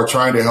people who are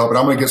trying to help, and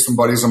I'm going to get some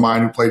buddies of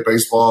mine who play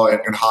baseball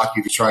and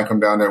hockey to try and come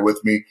down there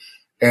with me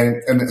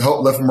and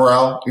help lift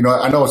morale.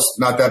 I know it's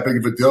not that big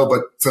of a deal,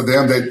 but to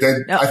them,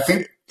 I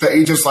think the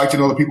agents like to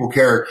know that people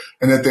care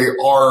and that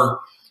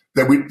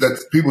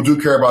that people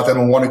do care about them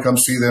and want to come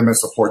see them and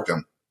support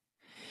them.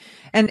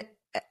 And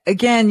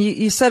again,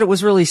 you said it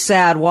was really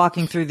sad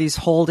walking through these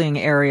holding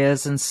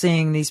areas and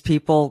seeing these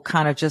people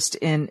kind of just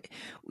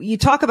you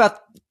talk about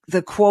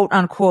the quote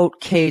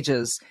unquote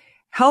cages.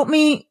 Help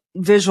me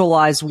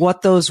visualize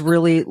what those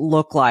really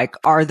look like.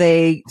 Are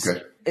they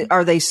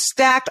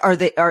stacked? Are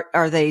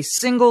they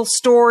single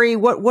story?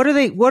 What do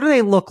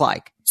they look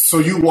like? So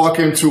you walk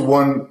into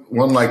one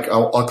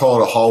I'll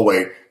call it a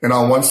hallway, and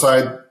on one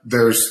side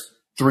there's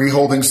 3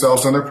 holding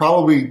cells, and they're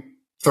probably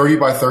 30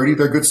 by 30.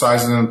 They're good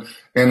size, and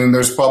then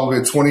there's probably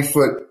a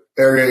 20-foot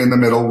area in the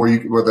middle where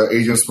the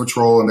agents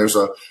patrol, and there's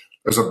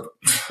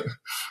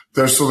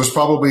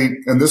probably,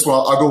 and this one,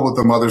 I'll go with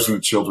the mothers and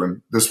the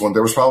children. This one,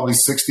 there was probably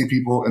 60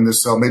 people in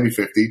this cell, maybe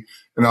 50.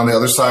 And on the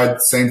other side,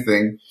 same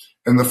thing.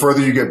 And the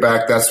further you get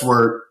back, that's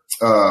where,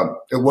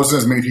 it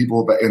wasn't as many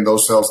people in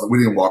those cells. We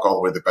didn't walk all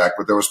the way to the back,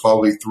 but there was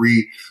probably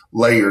 3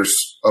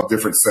 layers of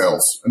different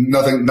cells,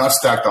 not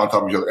stacked on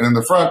top of each other. And in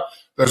the front,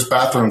 there's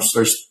bathrooms.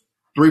 There's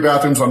 3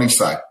 bathrooms on each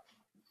side.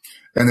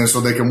 And then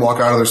so they can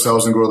walk out of their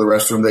cells and go to the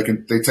restroom.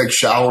 They take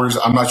showers.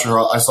 I'm not sure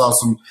I saw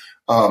some,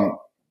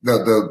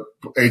 the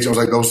agent was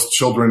like, those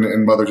children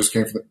and mother just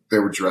came from, they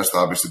were dressed,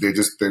 obviously.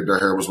 Their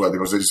hair was wet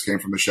because they just came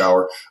from the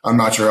shower. I'm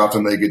not sure how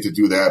often they get to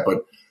do that,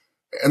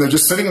 and they're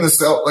just sitting in the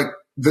cell,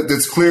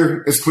 it's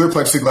clear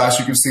plexiglass.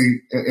 You can see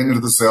into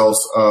the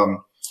cells.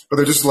 But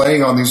they're just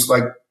laying on these,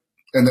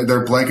 and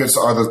their blankets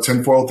are the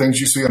tinfoil things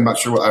you see. I'm not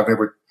sure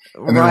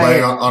and they're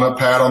laying on a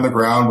pad on the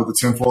ground with the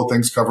tinfoil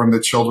things covering.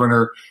 The children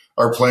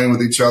are playing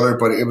with each other,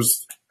 but it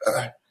was,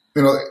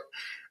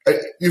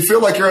 you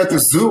feel like you're at the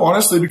zoo,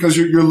 honestly, because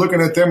you're looking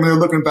at them and they're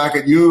looking back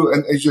at you,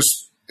 and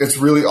it's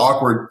really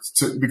awkward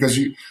because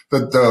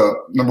the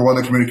number one,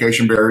 the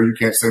communication barrier, you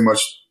can't say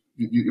much.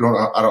 You don't,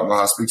 I don't know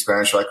how to speak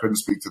Spanish, so I couldn't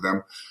speak to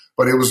them,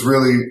 but it was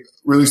really,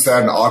 really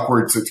sad and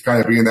awkward to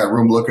kind of be in that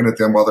room looking at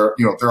them while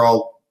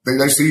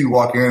they see you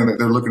walk in and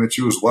they're looking at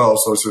you as well.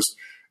 So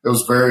it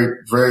was very,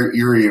 very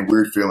eerie and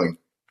weird feeling.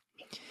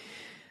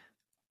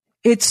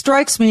 It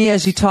strikes me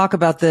as you talk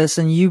about this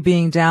and you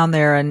being down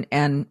there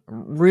and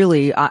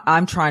really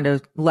I'm trying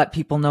to let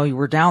people know you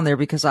were down there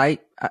because I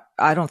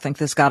don't think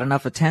this got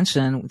enough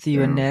attention with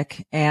you and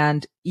Nick.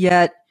 And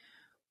yet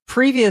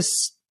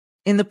previous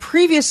in the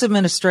previous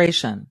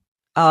administration,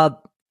 I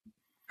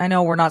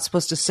know we're not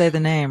supposed to say the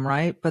name,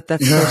 right? But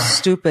that's so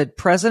stupid.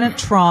 President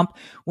Trump,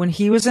 when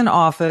he was in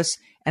office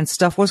and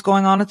stuff was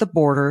going on at the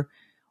border,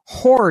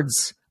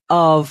 hordes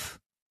of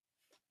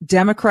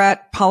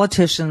Democrat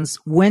politicians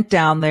went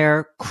down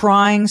there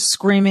crying,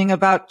 screaming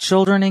about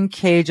children in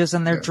cages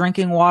and they're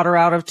drinking water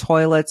out of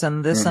toilets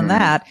and this and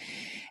that.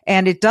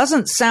 And it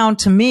doesn't sound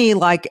to me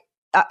like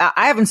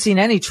I haven't seen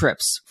any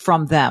trips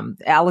from them.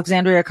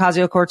 Alexandria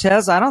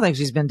Ocasio-Cortez, I don't think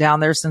she's been down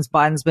there since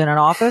Biden's been in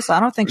office. I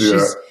don't think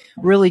she's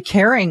really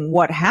caring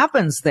what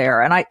happens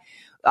there. And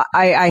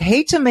I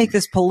hate to make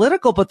this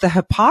political, but the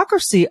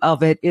hypocrisy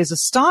of it is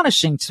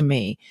astonishing to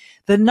me.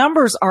 The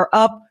numbers are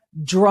up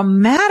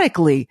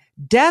dramatically.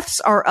 Deaths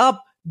are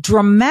up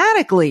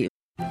dramatically.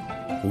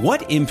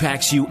 What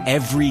impacts you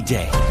every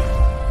day?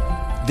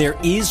 There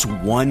is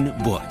one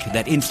book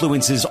that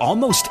influences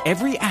almost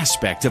every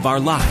aspect of our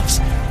lives.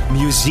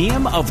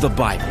 Museum of the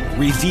Bible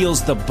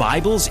reveals the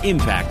Bible's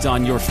impact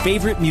on your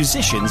favorite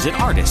musicians and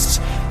artists,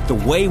 the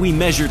way we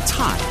measure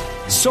time,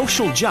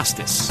 social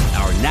justice,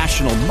 our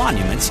national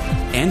monuments,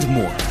 and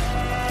more.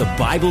 The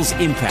Bible's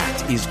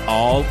impact is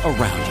all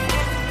around you.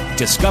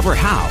 Discover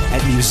how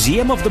at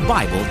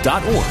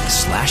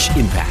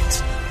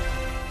museumofthebible.org/impact.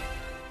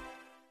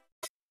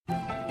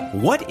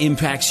 What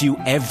impacts you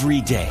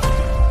every day?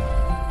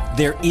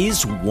 There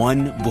is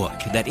one book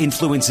that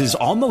influences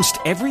almost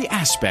every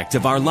aspect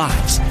of our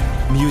lives.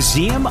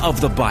 Museum of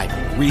the Bible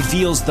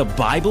reveals the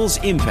Bible's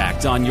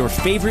impact on your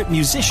favorite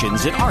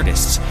musicians and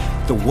artists,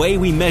 the way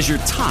we measure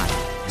time,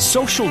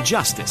 social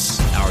justice,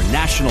 our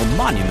national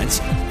monuments,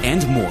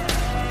 and more.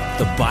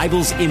 The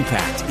Bible's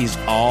impact is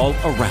all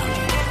around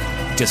you.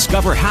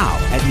 Discover how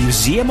at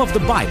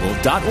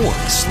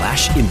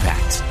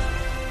museumofthebible.org/impact.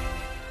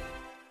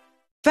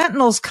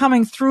 Fentanyl's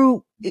coming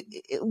through.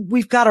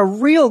 We've got a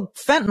real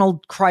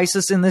fentanyl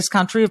crisis in this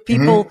country of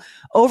people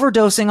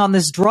overdosing on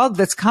this drug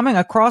that's coming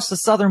across the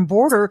southern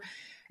border.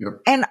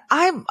 And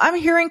I'm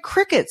hearing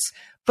crickets.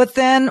 But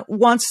then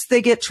once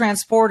they get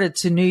transported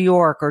to New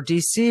York or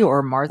DC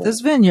or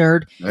Martha's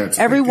Vineyard,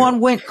 everyone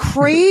went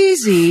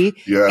crazy.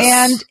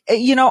 And,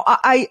 you know,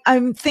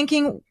 I'm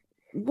thinking,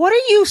 what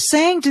are you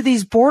saying to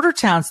these border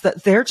towns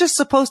that they're just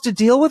supposed to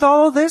deal with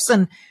all of this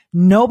and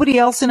nobody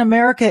else in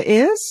America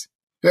is?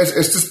 It's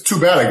just too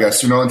bad, I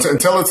guess. You know,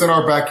 until it's in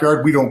our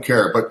backyard, we don't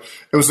care. But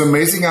it was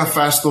amazing how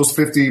fast those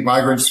 50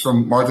 migrants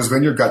from Martha's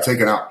Vineyard got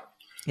taken out.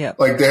 Yeah,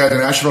 like they had the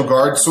National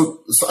Guard.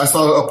 So I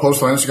saw a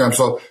post on Instagram.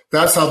 So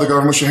that's how the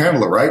government should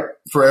handle it, right?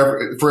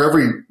 For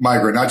every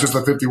migrant, not just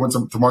the 50 went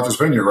to Martha's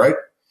Vineyard, right?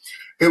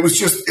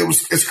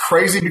 It's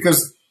crazy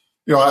because,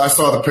 you know, I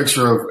saw the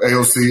picture of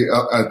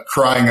AOC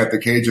crying at the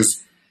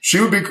cages. She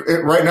would be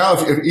right now,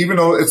 if even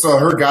though it's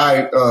her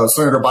guy,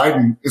 Senator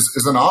Biden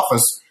is in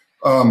office,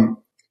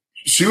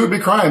 she would be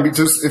crying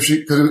because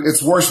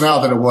it's worse now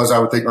than it was, I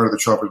would think, under the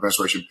Trump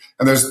administration.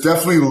 And there's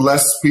definitely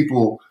less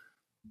people.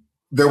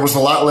 There was a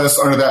lot less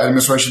under that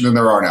administration than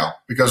there are now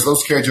because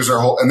those cages are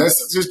whole. And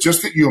that's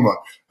just at Yuma.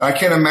 I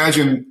can't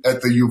imagine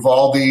at the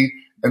Uvalde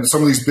and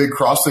some of these big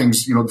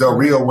crossings, you know, Del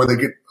Rio, where they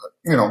get,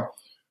 you know,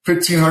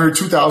 1,500,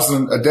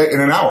 2,000 a day in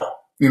an hour,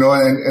 you know,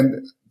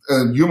 and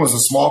Yuma's a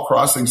small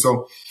crossing.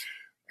 So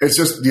it's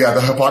just, yeah,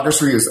 the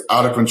hypocrisy is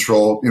out of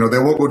control. You know, they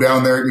won't go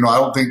down there. You know, I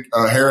don't think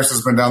Harris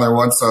has been down there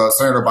once.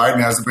 Senator Biden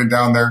hasn't been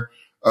down there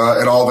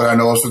at all that I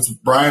know of. Since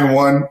Brian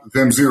won,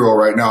 them 0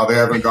 right now. They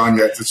haven't gone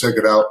yet to check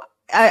it out.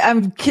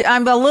 I'm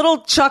a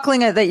little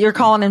chuckling at that you're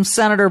calling him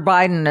Senator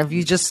Biden. Have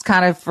you just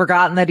kind of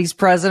forgotten that he's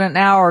president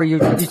now, or you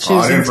choosing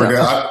I didn't forget.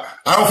 I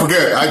don't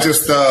forget. I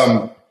just, you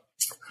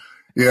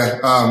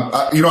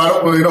know, I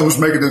don't really know who's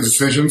making the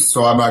decisions,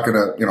 so I'm not going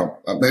to, you know,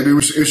 maybe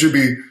it should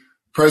be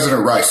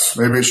President Rice.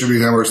 Maybe it should be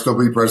him or still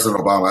be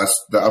President Obama.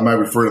 I might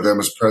refer to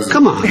them as president.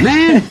 Come on,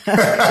 man.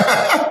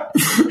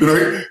 You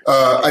know,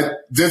 I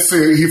did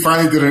say he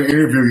finally did an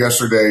interview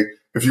yesterday,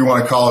 if you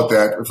want to call it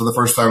that, for the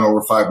first time in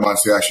over 5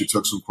 months. He actually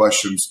took some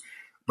questions,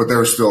 but they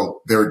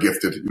were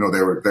gifted. You know,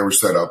 they were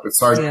set up. It's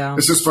hard. Yeah.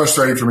 It's just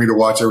frustrating for me to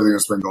watch everything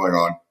that's been going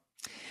on.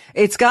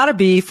 It's got to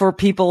be for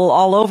people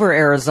all over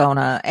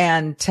Arizona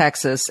and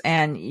Texas.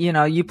 And, you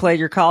know, you played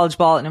your college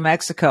ball at New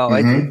Mexico.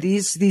 Mm-hmm.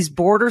 These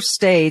border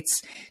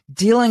states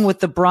dealing with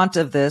the brunt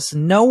of this,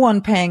 no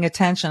one paying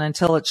attention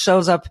until it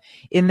shows up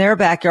in their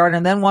backyard.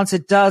 And then once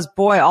it does,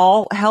 boy,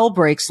 all hell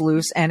breaks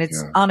loose and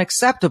it's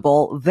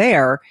unacceptable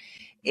there.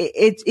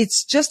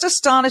 It's just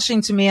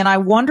astonishing to me. And I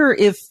wonder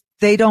if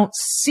they don't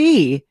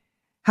see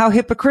how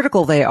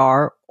hypocritical they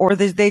are, or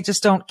they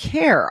just don't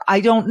care. I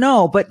don't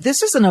know, but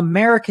this is an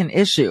American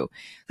issue.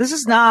 This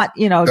is not,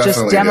 you know,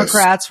 definitely just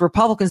Democrats,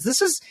 Republicans.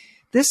 This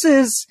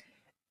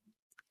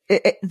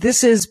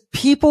is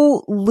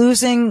people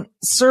losing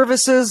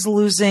services,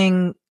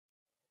 losing,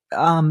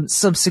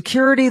 some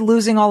security,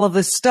 losing all of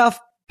this stuff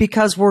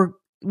because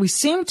we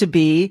seem to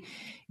be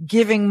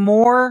giving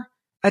more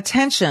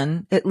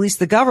attention, at least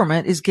the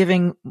government is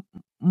giving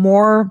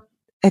more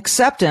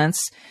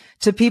acceptance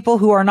to people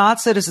who are not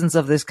citizens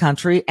of this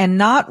country and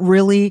not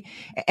really,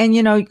 and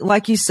you know,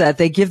 like you said,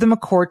 they give them a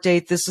court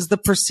date. This is the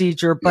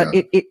procedure, but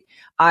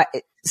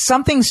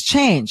something's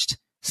changed.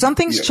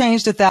 Something's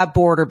changed at that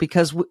border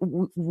because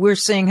we're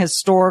seeing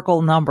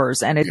historical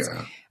numbers, and it's.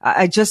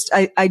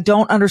 I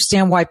don't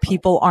understand why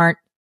people aren't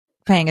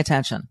paying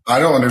attention. I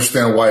don't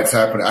understand why it's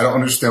happening. I don't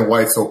understand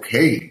why it's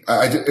okay.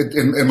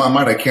 In my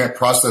mind, I can't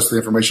process the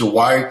information.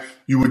 Why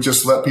you would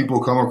just let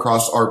people come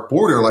across our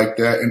border like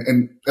that,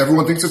 and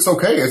everyone thinks it's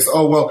okay. It's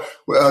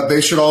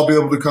they should all be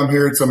able to come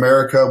here. It's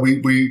America.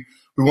 We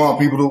want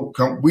people to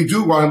come. We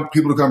do want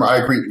people to come. I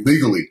agree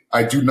legally.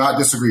 I do not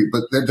disagree,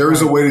 but there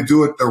is a way to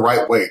do it the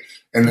right way.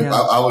 And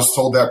I was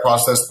told that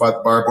process by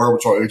our Border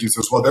Patrol agents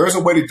as well. There is a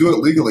way to do it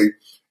legally,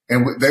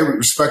 and they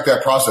respect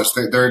that process.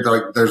 They're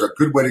like, there's a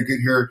good way to get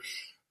here.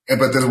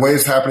 But the way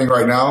it's happening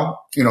right now,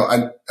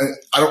 I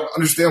don't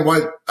understand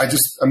why. I guess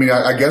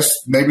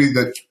maybe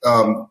that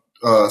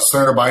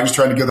Senator Biden's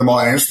trying to give them all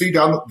amnesty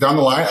down the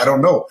line. I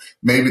don't know.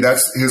 Maybe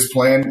that's his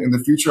plan in the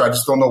future. I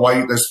just don't know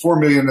why. There's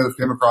 4 million that have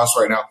come across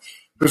right now.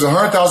 There's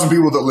 100,000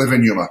 people that live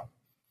in Yuma.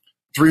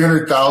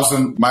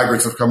 300,000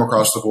 migrants have come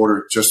across the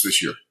border just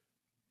this year.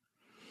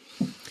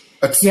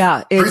 That's 3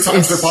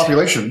 times their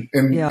population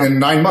in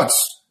 9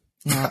 months.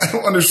 Yeah. I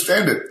don't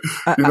understand it.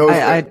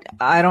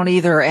 I don't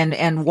either.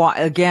 And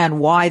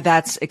why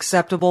that's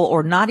acceptable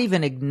or not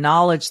even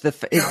acknowledge the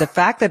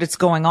fact that it's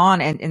going on.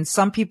 And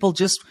some people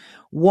just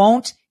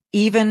won't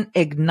even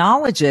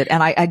acknowledge it.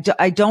 And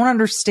I don't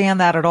understand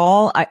that at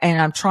all. And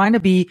I'm trying to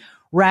be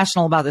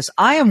rational about this.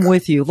 I am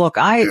with you. Look,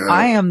 I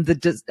am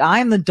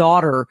the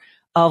daughter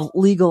of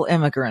legal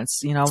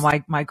immigrants.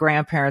 My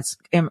grandparents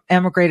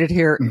emigrated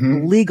here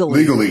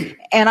legally.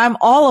 And I'm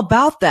all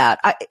about that.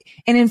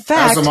 And in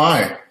fact, as am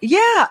I.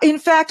 Yeah. In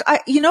fact,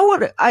 you know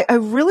what? I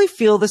really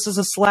feel this is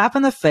a slap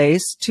in the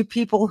face to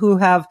people who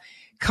have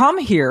come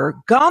here,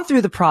 gone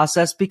through the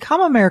process,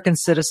 become American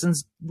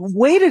citizens,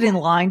 waited in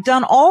line,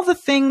 done all the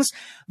things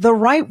the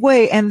right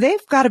way. And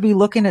they've got to be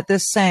looking at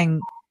this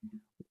saying,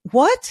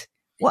 what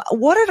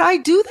did I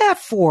do that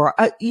for?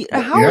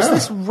 How is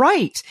this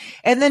right?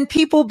 And then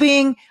people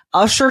being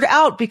ushered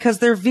out because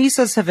their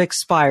visas have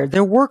expired,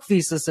 their work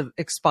visas have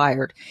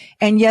expired.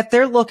 And yet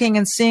they're looking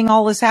and seeing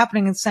all this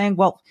happening and saying,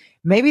 well,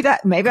 maybe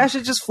I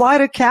should just fly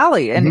to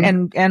Cali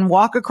and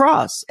walk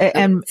across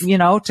and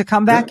to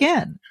come back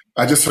in.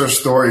 I just heard a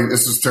story.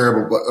 This is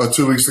terrible. But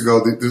 2 weeks ago,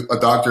 a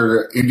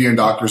doctor, Indian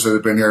doctors that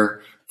have been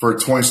here for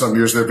 20-something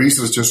years, their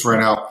visas just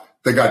ran out.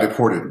 They got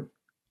deported.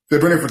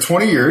 They've been here for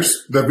 20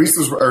 years. Their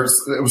visas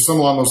it was something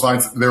along those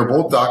lines. They were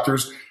both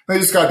doctors. They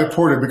just got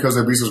deported because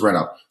their visas ran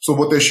out. So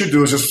what they should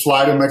do is just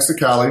fly to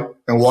Mexicali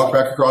and walk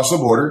back across the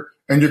border,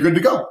 and you're good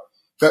to go.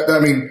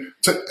 Let me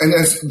tell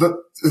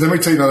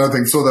you another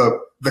thing. So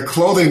the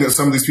clothing that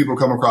some of these people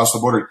come across the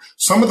border,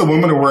 some of the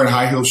women are wearing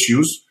high heel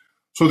shoes.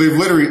 So they've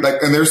literally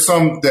and there's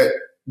some that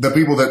the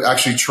people that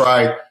actually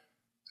try,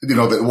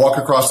 that walk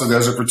across the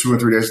desert for 2 or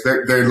 3 days,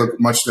 they look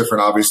much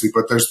different, obviously.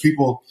 But there's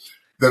people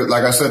that,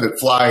 like I said, that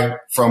fly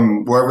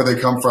from wherever they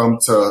come from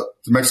to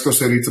Mexico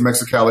City, to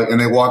Mexicali,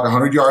 and they walk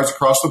 100 yards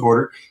across the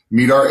border,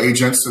 meet our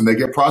agents, and they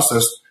get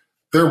processed.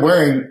 They're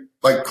wearing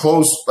like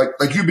clothes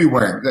like you'd be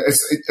wearing.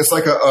 It's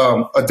like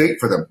a date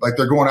for them. Like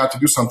they're going out to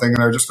do something, and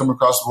they're just coming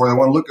across the border. They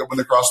want to look up when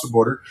they cross the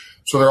border,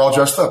 so they're all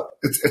dressed up.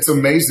 It's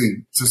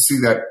amazing to see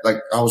that. Like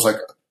I was like,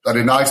 I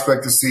did not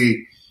expect to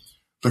see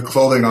the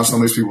clothing on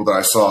some of these people that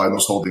I saw in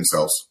those holding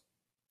cells.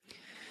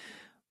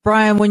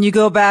 Brian, when you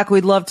go back,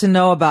 we'd love to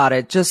know about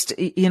it. Just,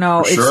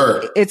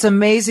 it's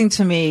amazing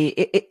to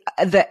me.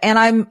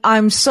 And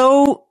I'm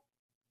so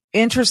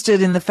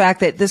interested in the fact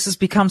that this has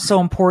become so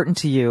important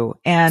to you.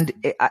 And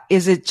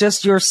is it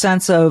just your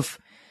sense of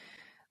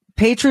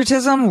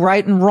patriotism,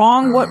 right and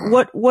wrong?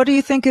 What do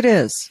you think it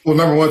is? Well,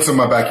 number one, it's in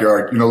my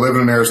backyard.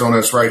 Living in Arizona,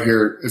 it's right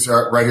here. It's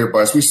right here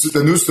by us.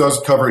 The news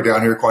does cover it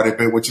down here quite a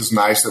bit, which is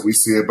nice that we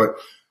see it. But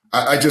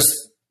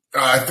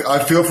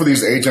I feel for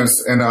these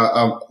agents, and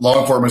law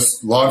enforcement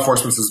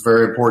is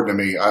very important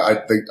to me. I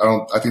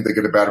think they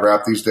get a bad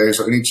rap these days.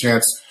 So any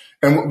chance,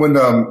 and when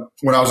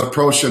I was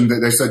approached and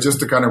they said just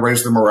to kind of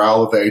raise the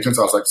morale of the agents,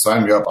 I was like,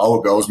 sign me up. I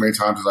will go as many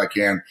times as I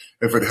can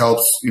if it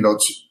helps.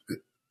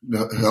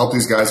 Help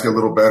these guys get a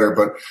little better.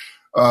 But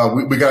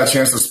we got a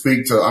chance to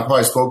speak to. I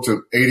probably spoke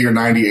to 80 or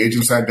 90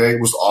 agents that day. It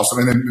was awesome.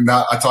 And then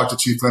I talked to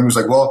Chief Lim. He was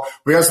like, "Well,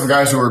 we had some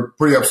guys who were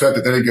pretty upset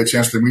that they didn't get a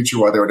chance to meet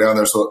you while they were down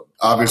there. So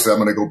obviously, I'm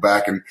going to go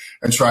back and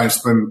try and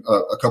spend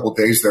a couple of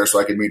days there so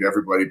I can meet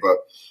everybody." But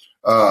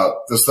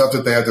the stuff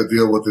that they had to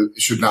deal with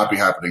it should not be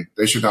happening.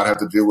 They should not have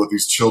to deal with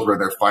these children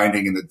they're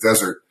finding in the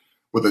desert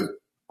with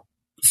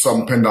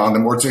something pinned on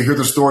them, or to hear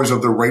the stories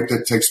of the rape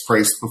that takes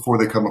place before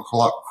they come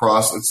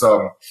across. It's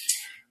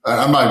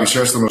I'm not even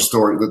sharing some of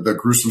the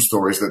gruesome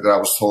stories that I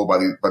was told by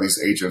these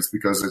agents,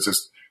 because it's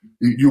just,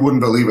 you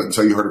wouldn't believe it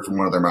until you heard it from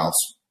one of their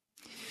mouths.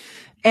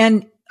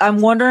 And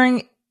I'm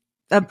wondering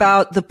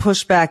about the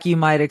pushback you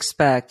might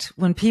expect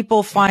when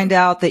people find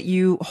out that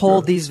you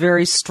hold these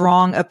very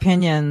strong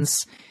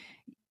opinions.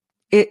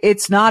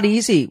 It's not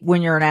easy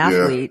when you're an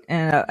athlete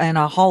and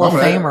a Hall of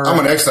Famer. I'm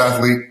an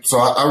ex-athlete, so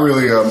I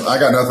really I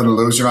got nothing to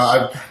lose.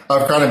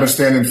 I've kind of been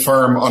standing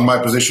firm on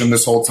my position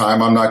this whole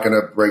time. I'm not going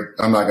to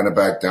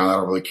back down. I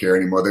don't really care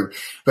anymore.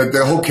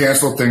 The whole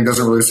cancel thing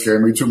doesn't really scare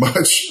me too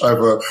much.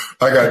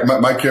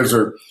 My kids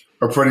are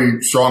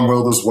pretty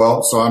strong-willed as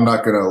well, so I'm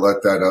not going to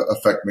let that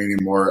affect me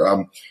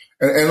anymore.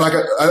 And like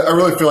I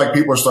really feel like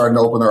people are starting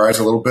to open their eyes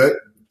a little bit.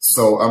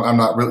 So I'm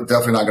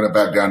definitely not going to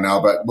back down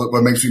now. But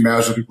what makes me mad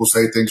is when people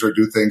say things or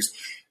do things,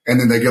 and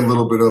then they get a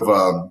little bit of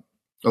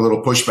a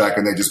little pushback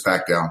and they just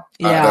back down.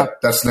 Yeah.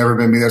 That's never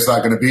been me. That's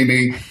not going to be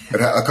me.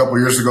 A couple of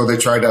years ago, they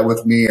tried that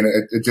with me, and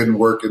it didn't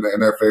work in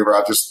their favor.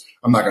 I'm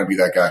not going to be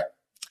that guy.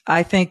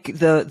 I think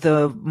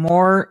the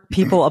more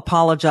people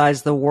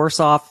apologize, the worse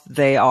off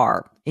they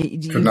are.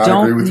 You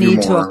don't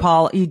need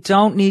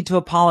to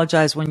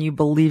apologize when you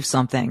believe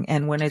something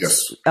and when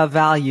it's a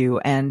value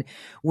and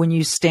when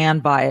you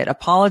stand by it.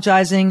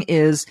 Apologizing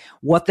is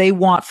what they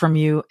want from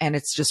you, and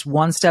it's just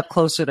one step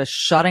closer to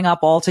shutting up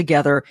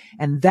altogether.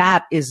 And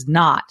that is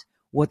not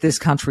what this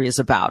country is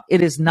about.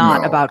 It is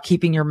not about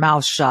keeping your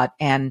mouth shut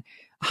and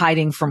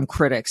hiding from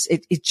critics.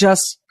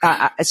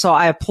 So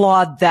I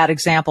applaud that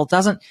example.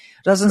 Doesn't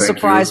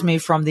surprise me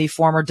from the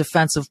former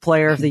defensive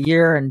player of the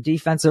year and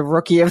defensive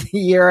rookie of the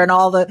year and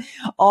all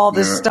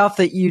this stuff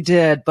that you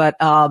did. But,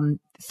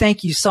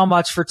 thank you so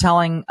much for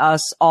telling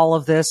us all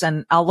of this.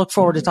 And I'll look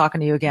forward to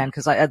talking to you again,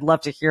 because I'd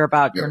love to hear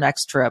about your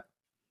next trip.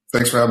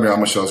 Thanks for having me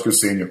on, Michelle. It's good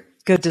seeing you.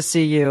 Good to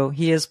see you.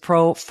 He is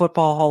Pro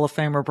Football Hall of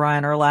Famer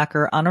Brian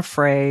Urlacher,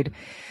 unafraid.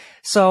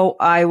 So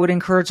I would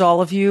encourage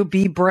all of you,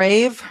 be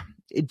brave,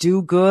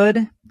 do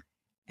good,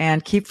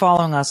 and keep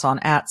following us on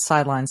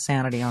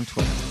 @SidelineSanity on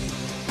Twitter.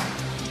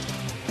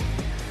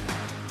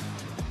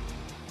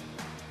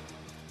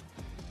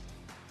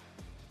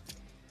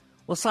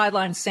 Well,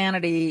 Sideline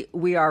Sanity,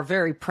 we are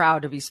very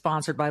proud to be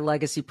sponsored by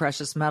Legacy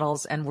Precious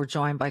Metals, and we're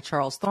joined by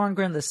Charles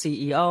Thorngren, the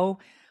CEO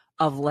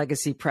of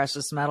Legacy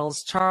Precious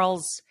Metals.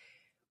 Charles,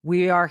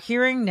 we are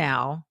hearing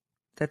now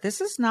that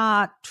this is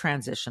not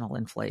transitional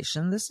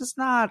inflation. This is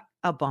not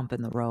a bump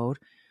in the road.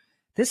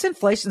 This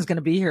inflation is going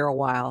to be here a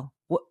while.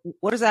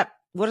 What does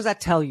that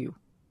tell you?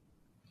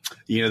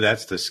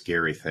 That's the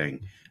scary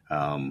thing.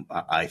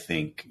 I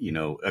think,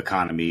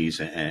 economies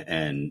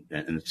and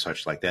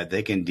such like that,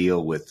 they can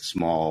deal with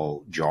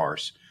small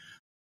jars.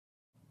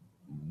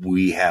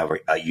 We have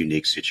a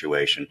unique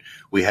situation.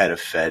 We had a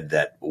Fed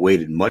that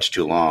waited much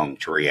too long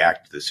to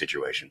react to the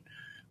situation,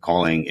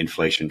 calling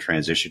inflation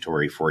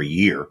transitory for a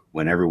year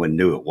when everyone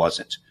knew it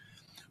wasn't.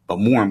 But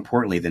more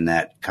importantly than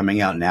that,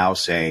 coming out now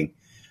saying,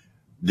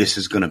 this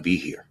is going to be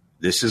here.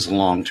 This is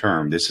long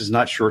term. This is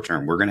not short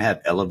term. We're going to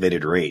have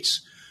elevated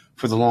rates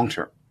for the long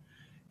term.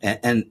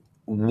 And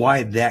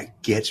why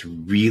that gets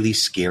really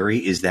scary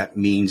is that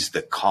means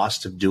the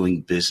cost of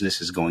doing business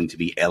is going to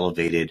be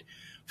elevated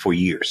for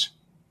years,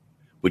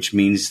 which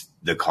means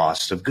the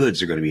cost of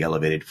goods are going to be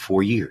elevated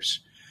for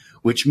years,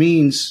 which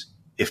means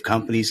if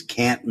companies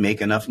can't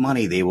make enough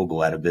money, they will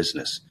go out of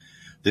business.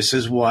 This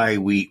is why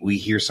we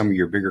hear some of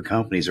your bigger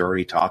companies are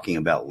already talking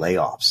about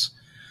layoffs.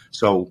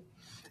 So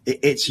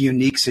it's a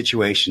unique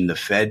situation. The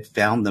Fed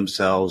found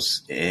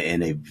themselves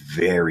in a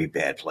very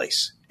bad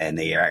place, and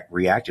they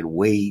reacted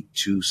way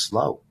too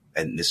slow.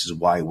 And this is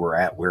why we're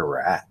at where we're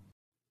at.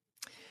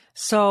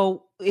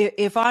 So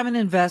if I'm an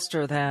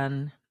investor,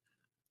 then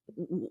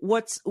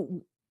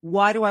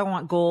why do I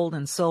want gold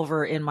and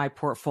silver in my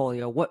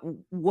portfolio?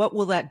 What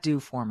will that do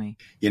for me?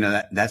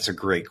 That's a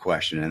great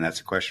question. And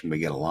that's a question we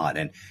get a lot.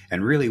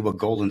 And really what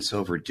gold and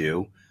silver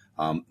do,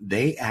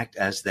 they act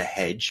as the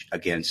hedge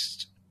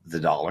against the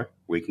dollar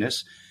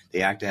weakness.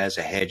 They act as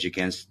a hedge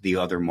against the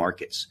other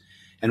markets.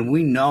 And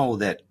we know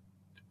that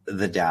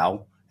the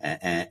Dow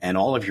and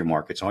all of your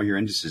markets, all your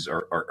indices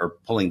are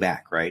pulling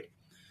back, right?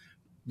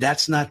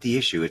 That's not the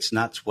issue. It's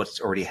not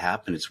what's already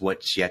happened. It's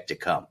what's yet to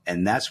come.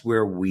 And that's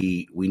where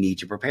we need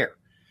to prepare.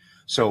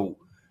 So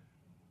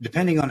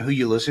depending on who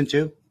you listen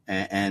to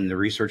and the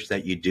research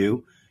that you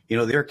do,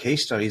 there are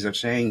case studies that are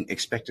saying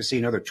expect to see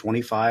another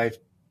 20 to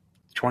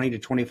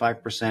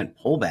 25%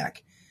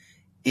 pullback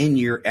in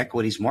your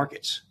equities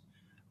markets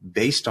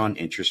based on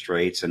interest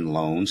rates and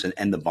loans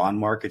and the bond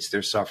markets.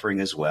 They're suffering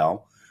as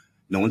well.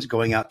 No one's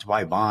going out to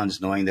buy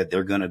bonds knowing that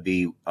they're going to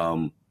be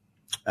an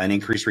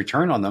increased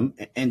return on them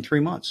in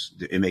 3 months.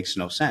 It makes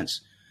no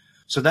sense.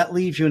 So that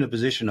leaves you in a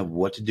position of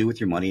what to do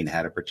with your money and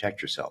how to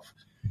protect yourself.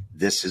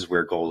 This is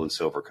where gold and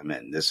silver come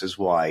in. This is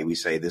why we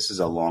say this is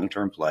a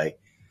long-term play.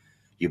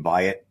 You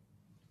buy it,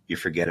 you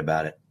forget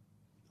about it.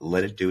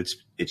 Let it do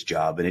its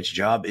job. And its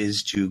job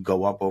is to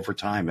go up over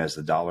time as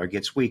the dollar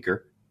gets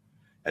weaker,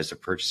 as the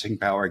purchasing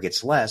power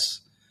gets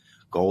less,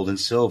 gold and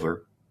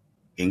silver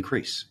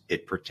increase.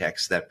 It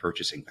protects that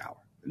purchasing power.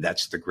 And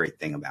that's the great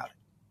thing about it.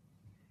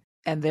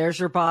 And there's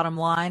your bottom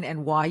line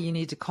and why you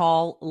need to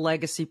call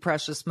Legacy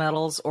Precious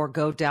Metals or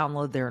go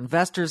download their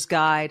investor's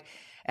guide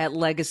at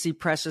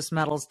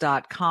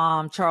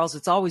legacypreciousmetals.com. Charles,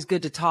 it's always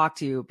good to talk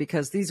to you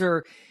because these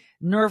are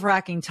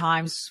nerve-wracking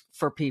times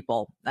for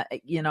people.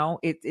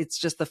 It's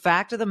just the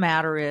fact of the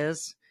matter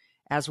is,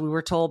 as we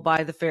were told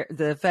by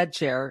the Fed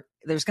chair,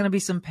 there's going to be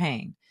some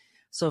pain.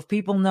 So if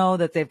people know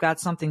that they've got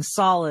something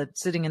solid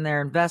sitting in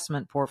their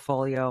investment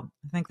portfolio,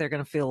 I think they're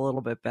going to feel a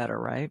little bit better,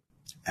 right?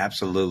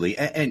 Absolutely.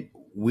 And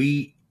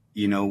we,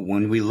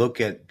 when we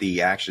look at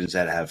the actions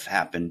that have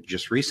happened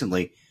just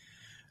recently,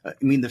 I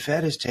mean, the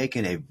Fed has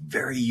taken a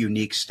very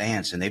unique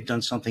stance, and they've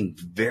done something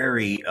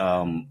very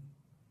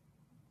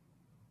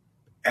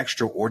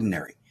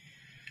extraordinary.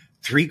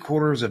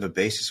 0.75 of a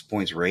basis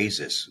points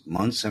raises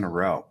months in a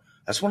row.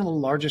 That's one of the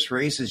largest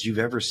raises you've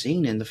ever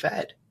seen in the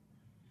Fed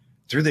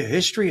through the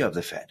history of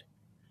the Fed.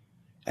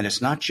 And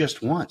it's not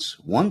just once.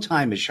 One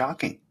time is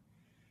shocking.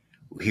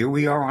 Here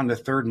we are on the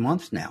third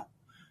month now,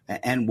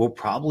 and we'll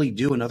probably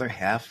do another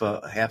half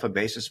a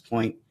basis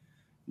point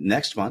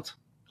next month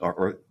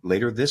or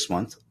later this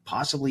month,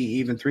 possibly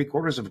even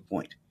 0.75 of a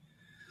point.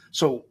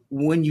 So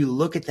when you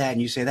look at that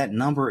and you say that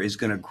number is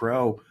going to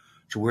grow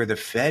to where the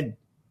Fed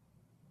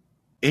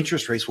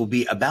interest rates will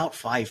be about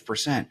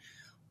 5%,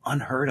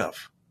 unheard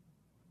of.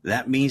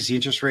 That means the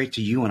interest rate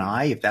to you and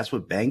I, if that's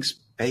what banks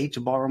pay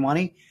to borrow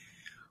money,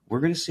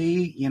 we're going to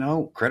see,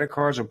 credit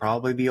cards will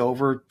probably be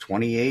over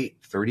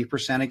 28,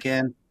 30%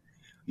 again.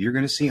 You're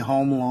going to see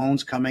home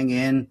loans coming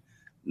in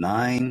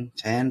 9,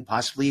 10,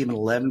 possibly even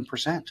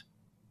 11%.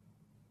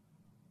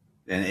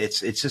 And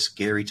it's a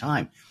scary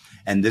time.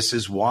 And this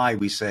is why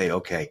we say,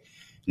 okay,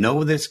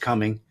 know that it's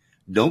coming.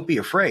 Don't be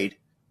afraid.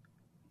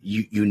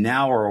 You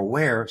now are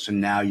aware, so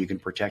now you can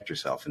protect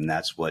yourself. And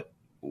that's what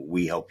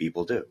we help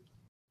people do.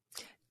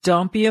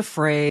 Don't be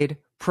afraid.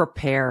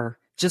 Prepare.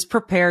 Just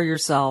prepare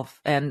yourself.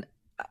 And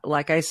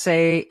like I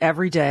say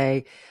every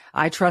day,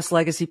 I trust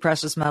Legacy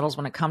Precious Metals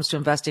when it comes to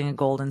investing in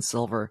gold and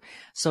silver.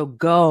 So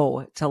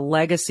go to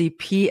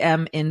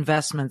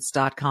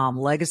legacypminvestments.com,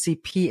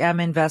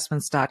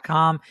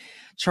 legacypminvestments.com.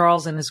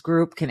 Charles and his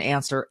group can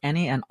answer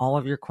any and all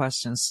of your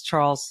questions.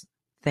 Charles,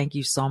 thank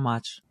you so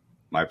much.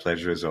 My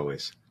pleasure as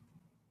always.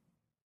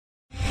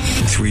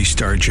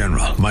 3-star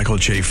General Michael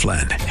J.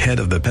 Flynn, head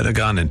of the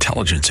Pentagon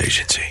Intelligence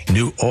Agency,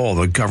 knew all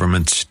the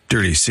government's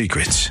dirty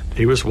secrets.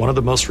 He was one of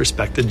the most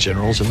respected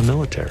generals in the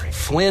military.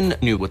 Flynn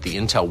knew what the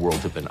intel world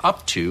had been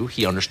up to.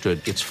 He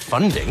understood its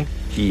funding.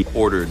 He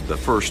ordered the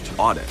first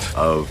audit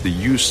of the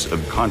use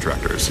of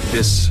contractors.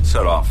 This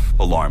set off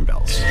alarm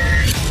bells.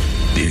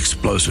 The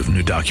explosive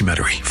new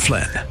documentary,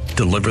 Flynn,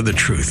 Deliver the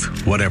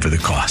Truth, Whatever the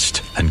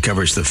Cost,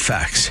 uncovers the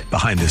facts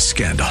behind this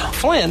scandal.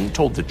 Flynn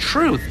told the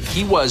truth.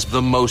 He was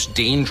the most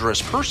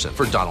dangerous person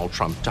for Donald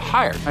Trump to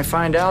hire. I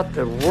find out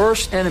the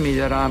worst enemy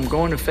that I'm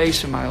going to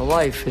face in my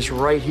life is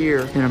right here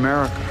in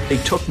America. They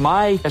took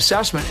my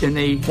assessment and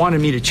they wanted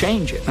me to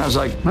change it. And I was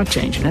like, I'm not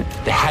changing it.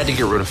 They had to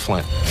get rid of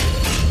Flynn.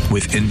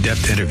 With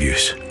in-depth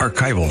interviews,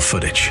 archival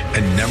footage,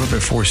 and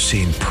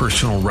never-before-seen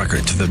personal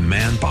records of the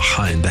man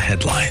behind the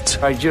headlines.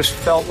 I just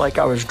felt like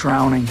I was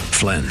drowning.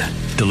 Flynn,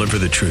 Deliver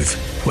the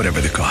Truth, Whatever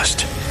the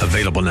Cost.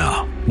 Available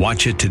now.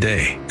 Watch it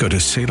today. Go to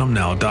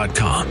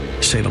salemnow.com.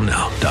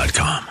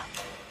 salemnow.com.